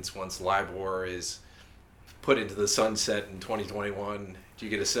existence once LIBOR is put into the sunset in 2021? Do you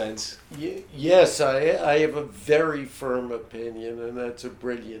get a sense? Yes, I have a very firm opinion, and that's a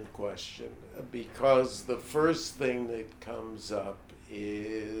brilliant question, because the first thing that comes up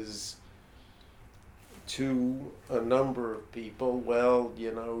is to a number of people, well,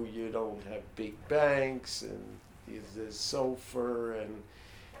 you know, you don't have big banks, and there's SOFR,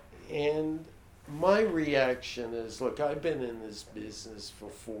 and my reaction is, look, I've been in this business for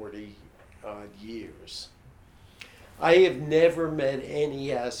 40 odd years. I have never met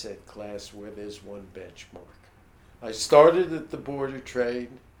any asset class where there's one benchmark. I started at the Board of Trade.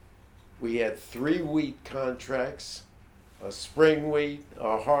 We had 3 wheat contracts, a spring wheat,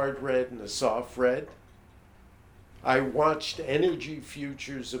 a hard red, and a soft red. I watched energy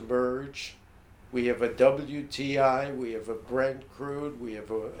futures emerge. We have a WTI, we have a Brent crude, we have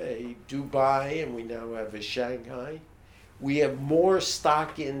a Dubai, and we now have a Shanghai. We have more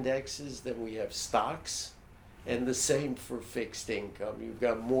stock indexes than we have stocks. And the same for fixed income. You've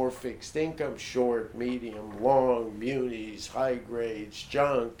got more fixed income, short, medium, long, munis, high grades,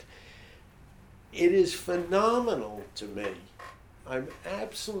 junk. It is phenomenal to me. I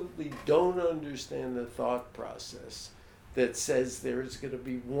absolutely don't understand the thought process that says there's going to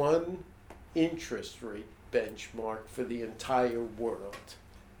be one interest rate benchmark for the entire world.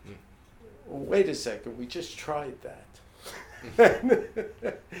 Wait a second, we just tried that.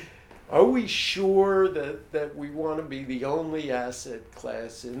 Are we sure that we want to be the only asset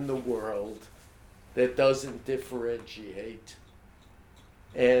class in the world that doesn't differentiate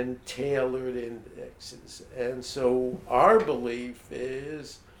and tailored indexes? And so our belief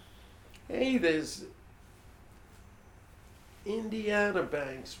is, hey, there's Indiana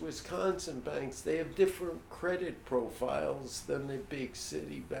banks, Wisconsin banks, they have different credit profiles than the big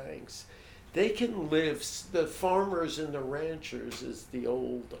city banks. They can live, the farmers and the ranchers, as the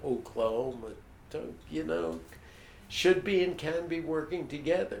old Oklahoma, you know, should be and can be working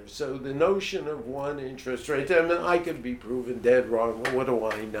together. So the notion of one interest rate, I mean, I could be proven dead wrong, what do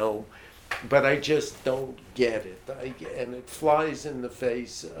I know? But I just don't get it. And it flies in the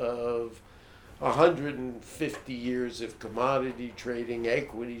face of 150 years of commodity trading,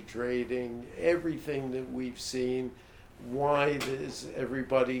 equity trading, everything that we've seen. Why does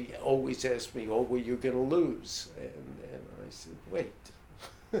everybody always ask me, oh, well, you're going to lose? And I said, wait,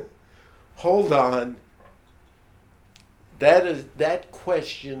 hold on. That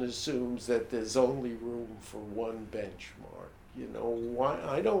question assumes that there's only room for one benchmark. You know, why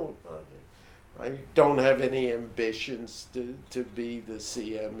I don't have any ambitions to be the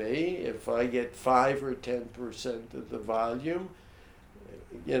CME. If I get 5 or 10% of the volume,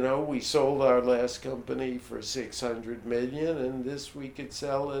 you know, we sold our last company for $600 million, and this we could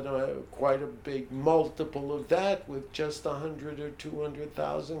sell at quite a big multiple of that with just 100 or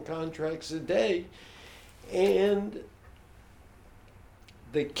 200,000 contracts a day. And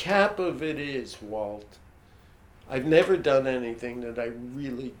the cap of it is, Walt, I've never done anything that I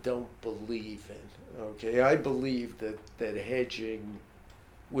really don't believe in. Okay, I believe that hedging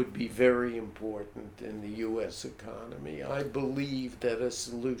would be very important in the U.S. economy. I believe that a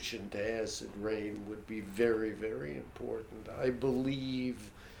solution to acid rain would be very, very important. I believe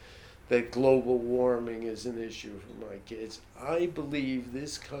that global warming is an issue for my kids. I believe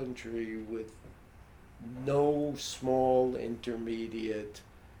this country, with no small, intermediate,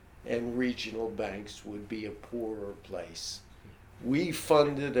 and regional banks, would be a poorer place. We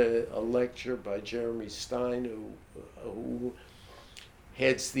funded a lecture by Jeremy Stein, who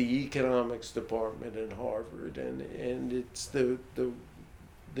heads the economics department at Harvard, and it's the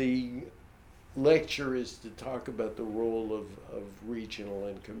lecture is to talk about the role of regional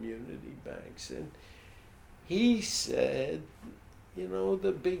and community banks. And he said, you know,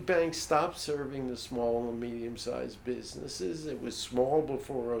 the big banks stopped serving the small and medium-sized businesses. It was small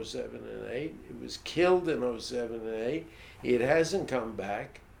before 07 and 8. It was killed in 07 and 8. It hasn't come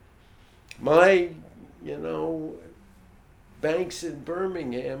back. Banks in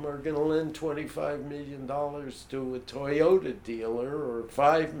Birmingham are going to lend $25 million to a Toyota dealer, or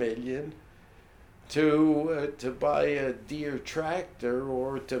 $5 million to buy a Deere tractor,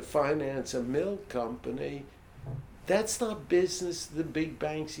 or to finance a milk company. That's not business the big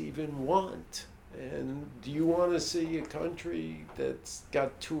banks even want. And do you want to see a country that's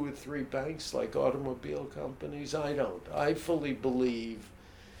got 2 or 3 banks like automobile companies? I don't. I fully believe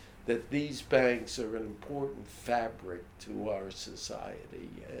that these banks are an important fabric to our society.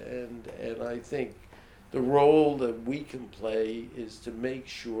 And I think the role that we can play is to make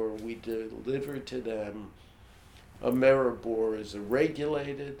sure we deliver to them Ameribor as a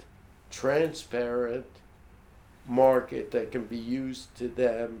regulated, transparent market that can be used to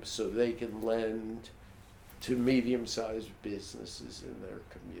them so they can lend to medium-sized businesses in their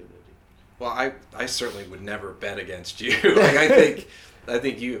community. Well, I certainly would never bet against you. I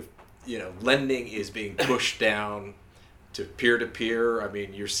think lending is being pushed down to peer-to-peer. I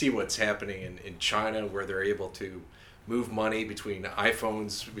mean, you see what's happening in China, where they're able to move money between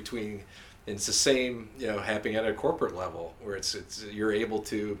iPhones, it's the same, happening at a corporate level, where it's you're able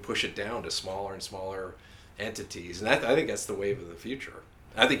to push it down to smaller and smaller entities, and I think that's the wave of the future.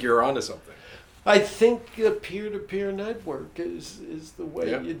 I think you're onto something. I think a peer-to-peer network is the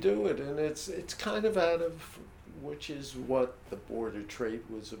way you do it, and it's kind of out of, which is what the Board of Trade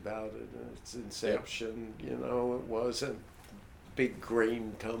was about in its inception. It wasn't big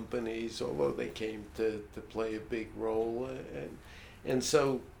grain companies, although they came to play a big role, and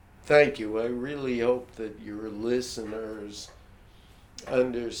so thank you. I really hope that your listeners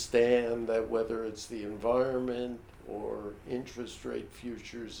understand that whether it's the environment or interest rate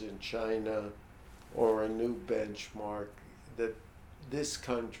futures in China or a new benchmark, that this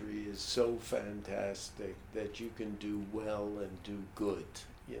country is so fantastic that you can do well and do good.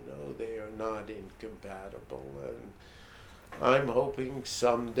 They are not incompatible. And I'm hoping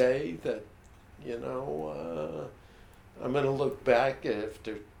someday that, I'm going to look back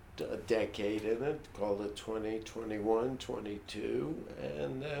after a decade in it, call it 2021, 22,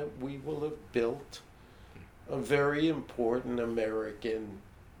 and we will have built a very important American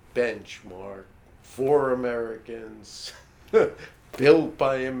benchmark for Americans, built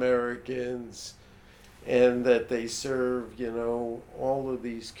by Americans, and that they serve, all of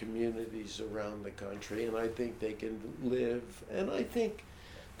these communities around the country, and I think they can live. And I think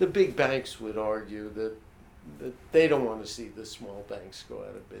the big banks would argue that they don't want to see the small banks go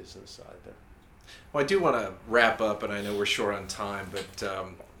out of business either. Well, I do want to wrap up, and I know we're short on time, but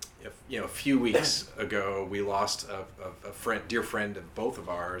a few weeks ago we lost a dear friend of both of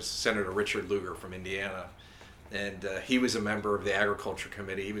ours, Senator Richard Lugar from Indiana, and he was a member of the Agriculture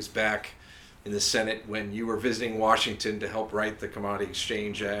Committee. He was back in the Senate when you were visiting Washington to help write the Commodity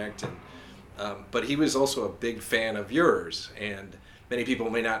Exchange Act, and but he was also a big fan of yours. And many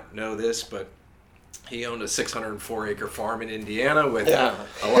people may not know this, but he owned a 604-acre farm in Indiana with a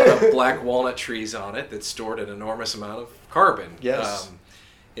lot of black walnut trees on it that stored an enormous amount of carbon. Yes.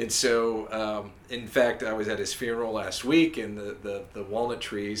 And so, in fact, I was at his funeral last week, and the walnut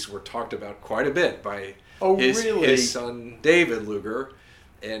trees were talked about quite a bit by his son, David Lugar.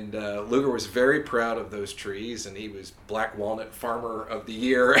 And Lugar was very proud of those trees, and he was Black Walnut Farmer of the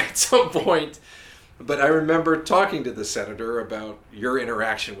Year at some point. But I remember talking to the senator about your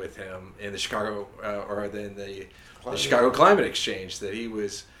interaction with him in the Chicago Climate Exchange, that he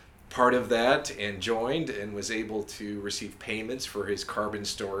was part of that and joined and was able to receive payments for his carbon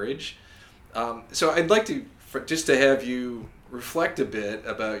storage. So I'd like to just to have you reflect a bit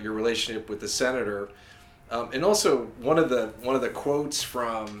about your relationship with the senator, and also one of the quotes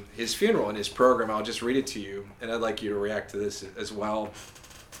from his funeral in his program. I'll just read it to you, and I'd like you to react to this as well.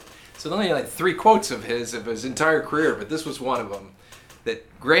 So not only like 3 quotes of his entire career, but this was one of them.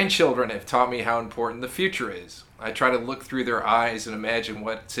 That grandchildren have taught me how important the future is. I try to look through their eyes and imagine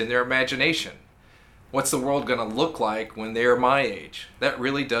what's in their imagination. What's the world going to look like when they're my age? That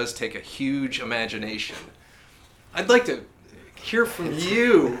really does take a huge imagination. I'd like to hear from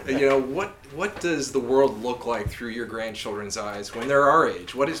you. What does the world look like through your grandchildren's eyes when they're our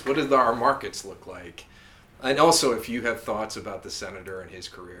age? What do our markets look like? And also, if you have thoughts about the senator and his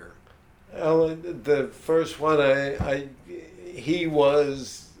career. Well, the first one, he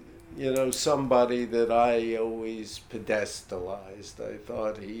was, somebody that I always pedestalized. I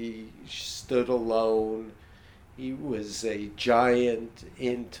thought he stood alone. He was a giant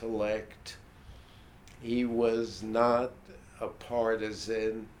intellect. He was not a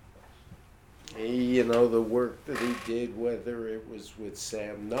partisan. He, the work that he did, whether it was with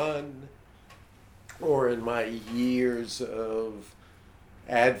Sam Nunn or in my years of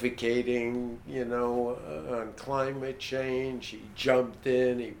advocating, on climate change. He jumped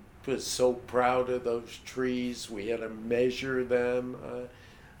in. He was so proud of those trees. We had to measure them.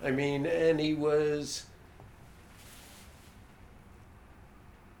 And he was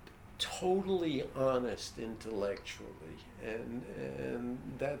totally honest intellectually. And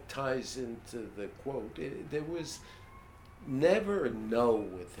that ties into the quote. There was never no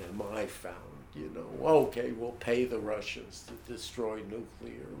with him, I found. Okay, we'll pay the Russians to destroy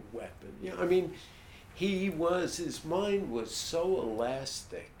nuclear weapon. His mind was so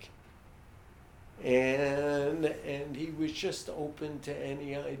elastic, and he was just open to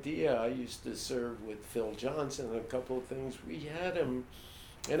any idea. I used to serve with Phil Johnson and a couple of things. We had him,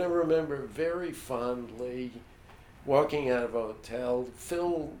 and I remember very fondly walking out of a hotel.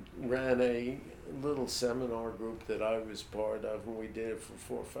 Phil ran a little seminar group that I was part of, and we did it for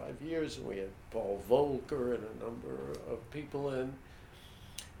 4 or 5 years, and we had Paul Volcker and a number of people in.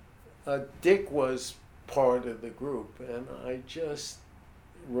 Dick was part of the group, and I just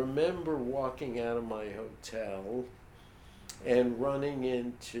remember walking out of my hotel and running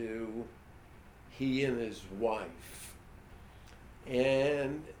into he and his wife,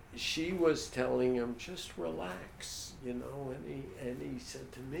 and she was telling him, just relax, you know, and he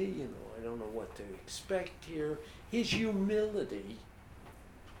said to me, you know, I don't know what to expect here. His humility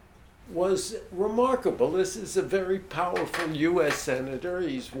was remarkable. This is a very powerful U.S. senator.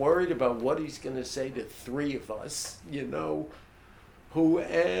 He's worried about what he's going to say to 3 of us, you know,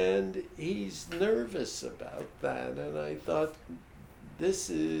 and he's nervous about that. And I thought, this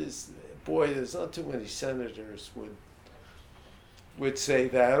is, boy, there's not too many senators would say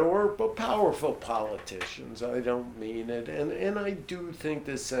that, or powerful politicians. I don't mean it. And I do think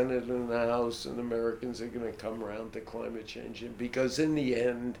the Senate and the House and Americans are going to come around to climate change, because in the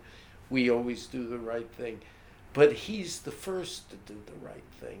end, we always do the right thing. But he's the first to do the right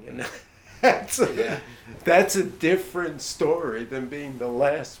thing. And that's a different story than being the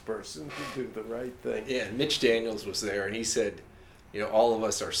last person to do the right thing. Yeah, and Mitch Daniels was there, and he said, you know, all of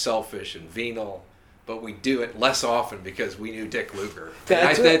us are selfish and venal, but we do it less often because we knew Dick Lugar.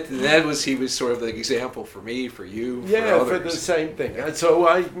 He was sort of the example for me, for you, for others. For the same thing. So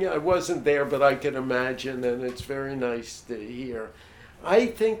I wasn't there, but I can imagine, and it's very nice to hear. I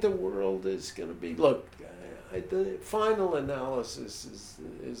think the world is going to be, look, the final analysis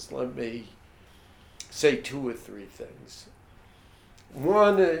is, let me say 2 or 3 things.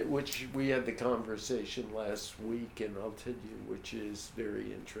 One, which we had the conversation last week, and I'll tell you, which is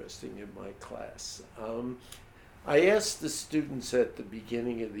very interesting in my class. I asked the students at the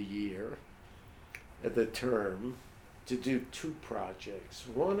beginning of the year, at the term, to do 2 projects.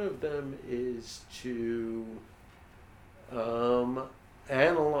 One of them is to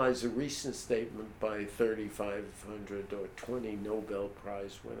analyze a recent statement by 3,500 or 20 Nobel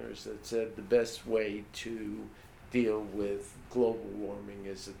Prize winners that said the best way to deal with global warming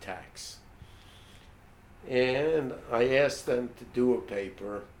is a tax. And I asked them to do a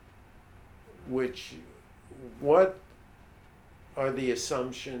paper what are the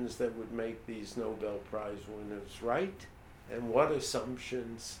assumptions that would make these Nobel Prize winners right, and what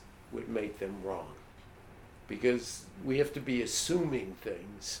assumptions would make them wrong? Because we have to be assuming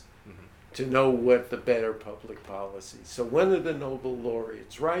things to know what the better public policy. So when are the Nobel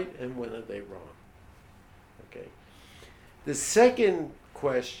laureates right, and when are they wrong? Okay. The second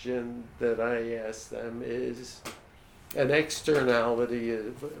question that I asked them is an externality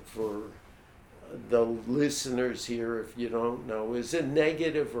for the listeners here, if you don't know, is a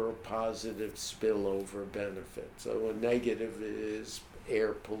negative or a positive spillover benefit. So a negative is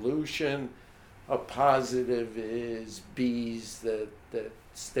air pollution. A positive is bees that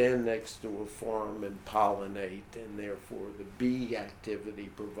stand next to a farm and pollinate, and therefore the bee activity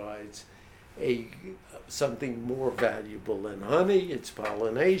provides something more valuable than honey. It's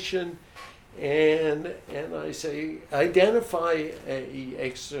pollination. And I say, identify a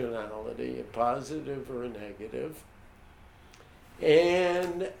externality, a positive or a negative,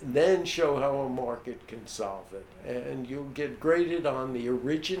 and then show how a market can solve it. And you'll get graded on the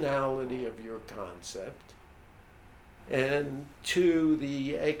originality of your concept and to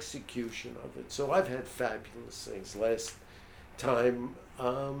the execution of it. So I've had fabulous things. Last time,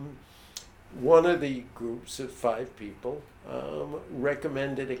 one of the groups of 5 people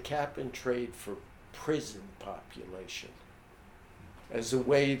recommended a cap and trade for prison population as a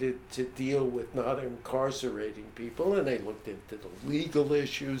way to deal with not incarcerating people. And they looked into the legal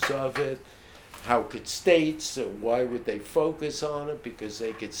issues of it. How could states, why would they focus on it? Because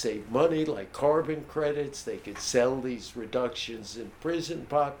they could save money, like carbon credits. They could sell these reductions in prison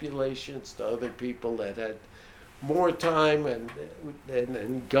populations to other people that had more time, and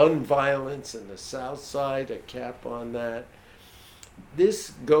gun violence in the South Side, a cap on that.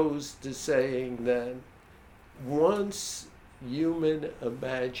 This goes to saying that once human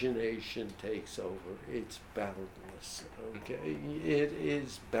imagination takes over, it's boundless, okay? It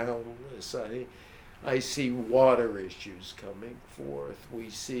is boundless. I see water issues coming forth. We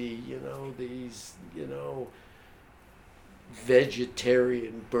see, these,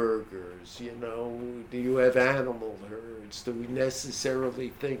 vegetarian burgers, do you have animal herds? Do we necessarily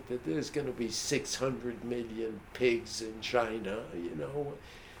think that there's going to be 600 million pigs in China?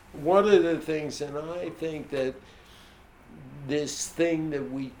 One of the things, and I think that this thing that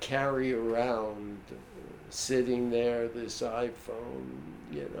we carry around sitting there, this iPhone,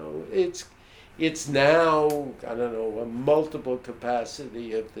 it's now, I don't know, a multiple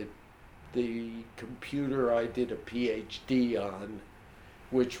capacity of the the computer I did a PhD on,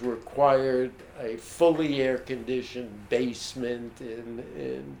 which required a fully air-conditioned basement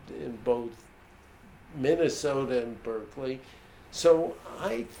in both Minnesota and Berkeley. So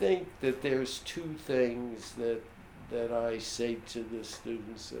I think that there's two things that I say to the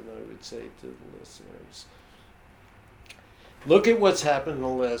students and I would say to the listeners. Look at what's happened in the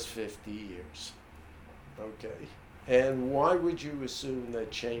last 50 years, okay? And why would you assume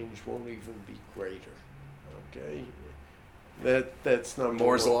that change won't even be greater, okay? That's number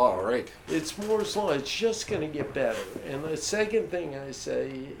Moore's one. Law, right? It's Moore's Law. It's just going to get better. And the second thing I say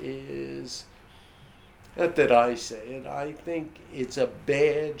is, not that I say it, I think it's a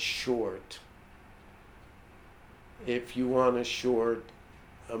bad short if you want to short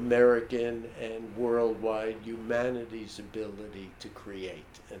American and worldwide humanity's ability to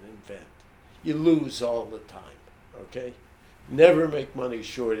create and invent. You lose all the time, okay? Never make money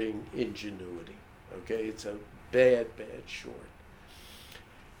shorting ingenuity, okay? It's a bad short.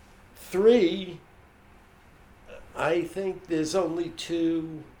 3, I think there's only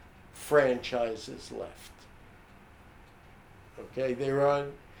 2 franchises left. Okay,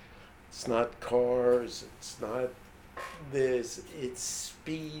 it's not cars, it's not this, it's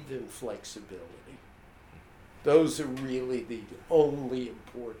speed and flexibility. Those are really the only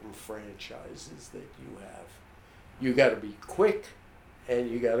important franchises that you have. You got to be quick and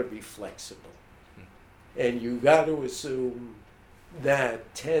you got to be flexible. And you got to assume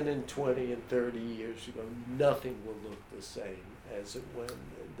that 10 and 20 and 30 years ago, nothing will look the same as it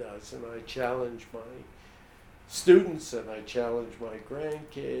does. And I challenge my students and I challenge my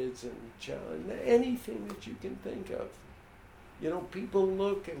grandkids and challenge anything that you can think of. You know, people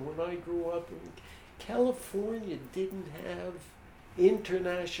look, and when I grew up, California didn't have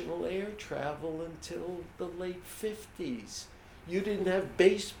international air travel until the late 50s. You didn't have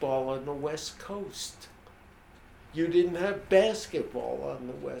baseball on the West Coast. You didn't have basketball on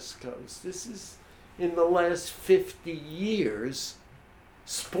the West Coast. This is, in the last 50 years,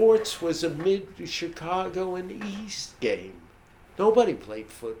 sports was a mid-Chicago and East game. Nobody played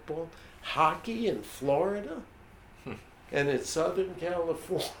football. Hockey in Florida and in Southern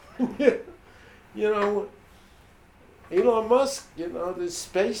California. You know, Elon Musk, you know, this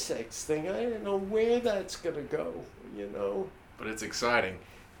SpaceX thing, I don't know where that's going to go, you know. But it's exciting.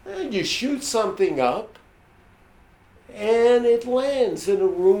 And you shoot something up, and it lands in a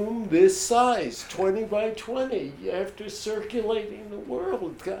room this size, 20 by 20, after circulating the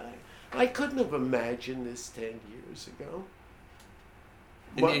world. I couldn't have imagined this 10 years ago.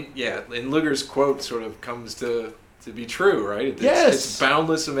 And Lugar's quote sort of comes to be true, right? Yes. It's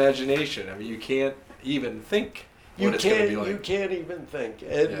boundless imagination. I mean, you can't even think what it's going to be like. You can't even think.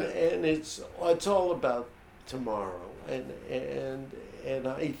 And it's all about tomorrow. And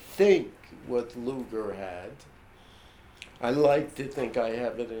I think what Lugar had, I like to think I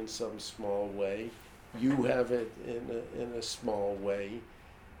have it in some small way. You have it in a small way.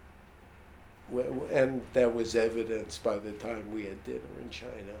 And that was evidenced by the time we had dinner in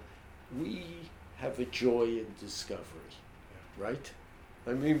China. We have a joy in discovery, right?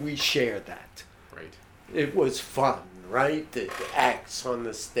 I mean, we share that. Right. It was fun, right? The acts on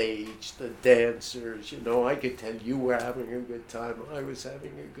the stage, the dancers, you know, I could tell you were having a good time, I was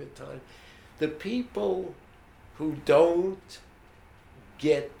having a good time. The people who don't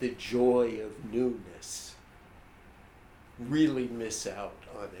get the joy of newness really miss out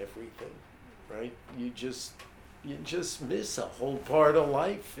on everything, right? You just miss a whole part of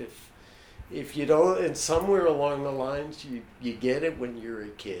life if you don't, and somewhere along the lines you get it when you're a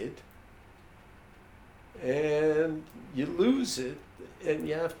kid and you lose it, and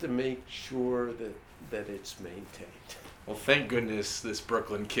you have to make sure that it's maintained. Well, thank goodness this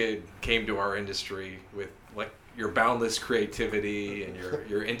Brooklyn kid came to our industry with like your boundless creativity and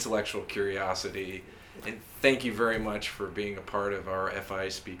your intellectual curiosity. And thank you very much for being a part of our FI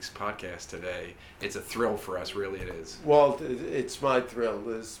Speaks podcast today. It's a thrill for us, really it is. Well, it's my thrill.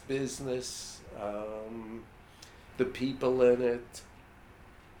 This business, the people in it,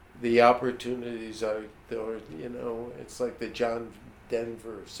 the opportunities out there, you know, it's like the John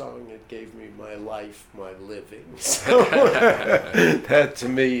Denver song, it gave me my life, my living. So that to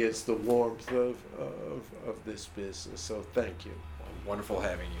me is the warmth of this business. So thank you. Wonderful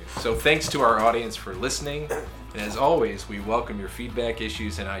having you. So thanks to our audience for listening. And as always, we welcome your feedback,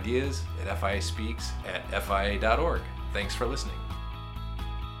 issues, and ideas at FIAspeaks@FIA.org. Thanks for listening.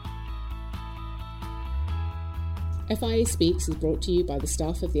 FIA Speaks is brought to you by the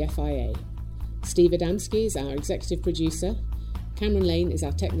staff of the FIA. Steve Adamski is our executive producer. Cameron Lane is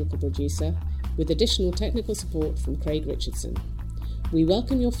our technical producer, with additional technical support from Craig Richardson. We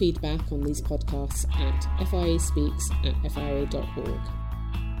welcome your feedback on these podcasts at fiaspeaks@fia.org.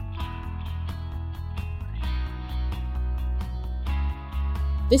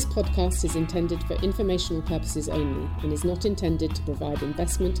 This podcast is intended for informational purposes only and is not intended to provide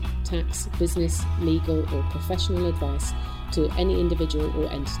investment, tax, business, legal or professional advice to any individual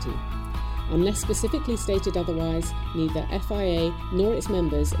or entity. Unless specifically stated otherwise, neither FIA nor its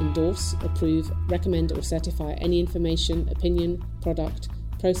members endorse, approve, recommend or certify any information, opinion, product,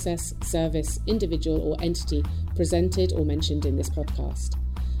 process, service, individual or entity presented or mentioned in this podcast.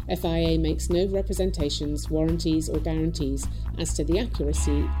 FIA makes no representations, warranties or guarantees as to the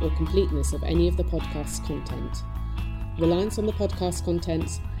accuracy or completeness of any of the podcast's content. Reliance on the podcast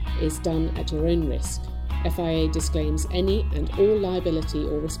content is done at your own risk. FIA disclaims any and all liability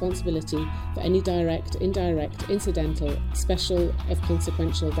or responsibility for any direct, indirect, incidental, special or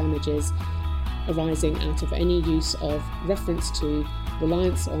consequential damages arising out of any use of, reference to,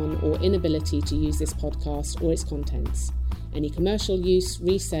 reliance on or inability to use this podcast or its contents. Any commercial use,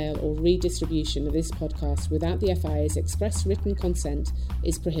 resale or redistribution of this podcast without the FIA's express written consent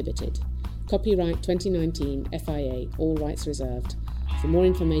is prohibited. Copyright 2019 FIA, all rights reserved. For more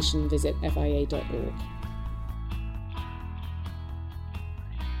information, visit fia.org.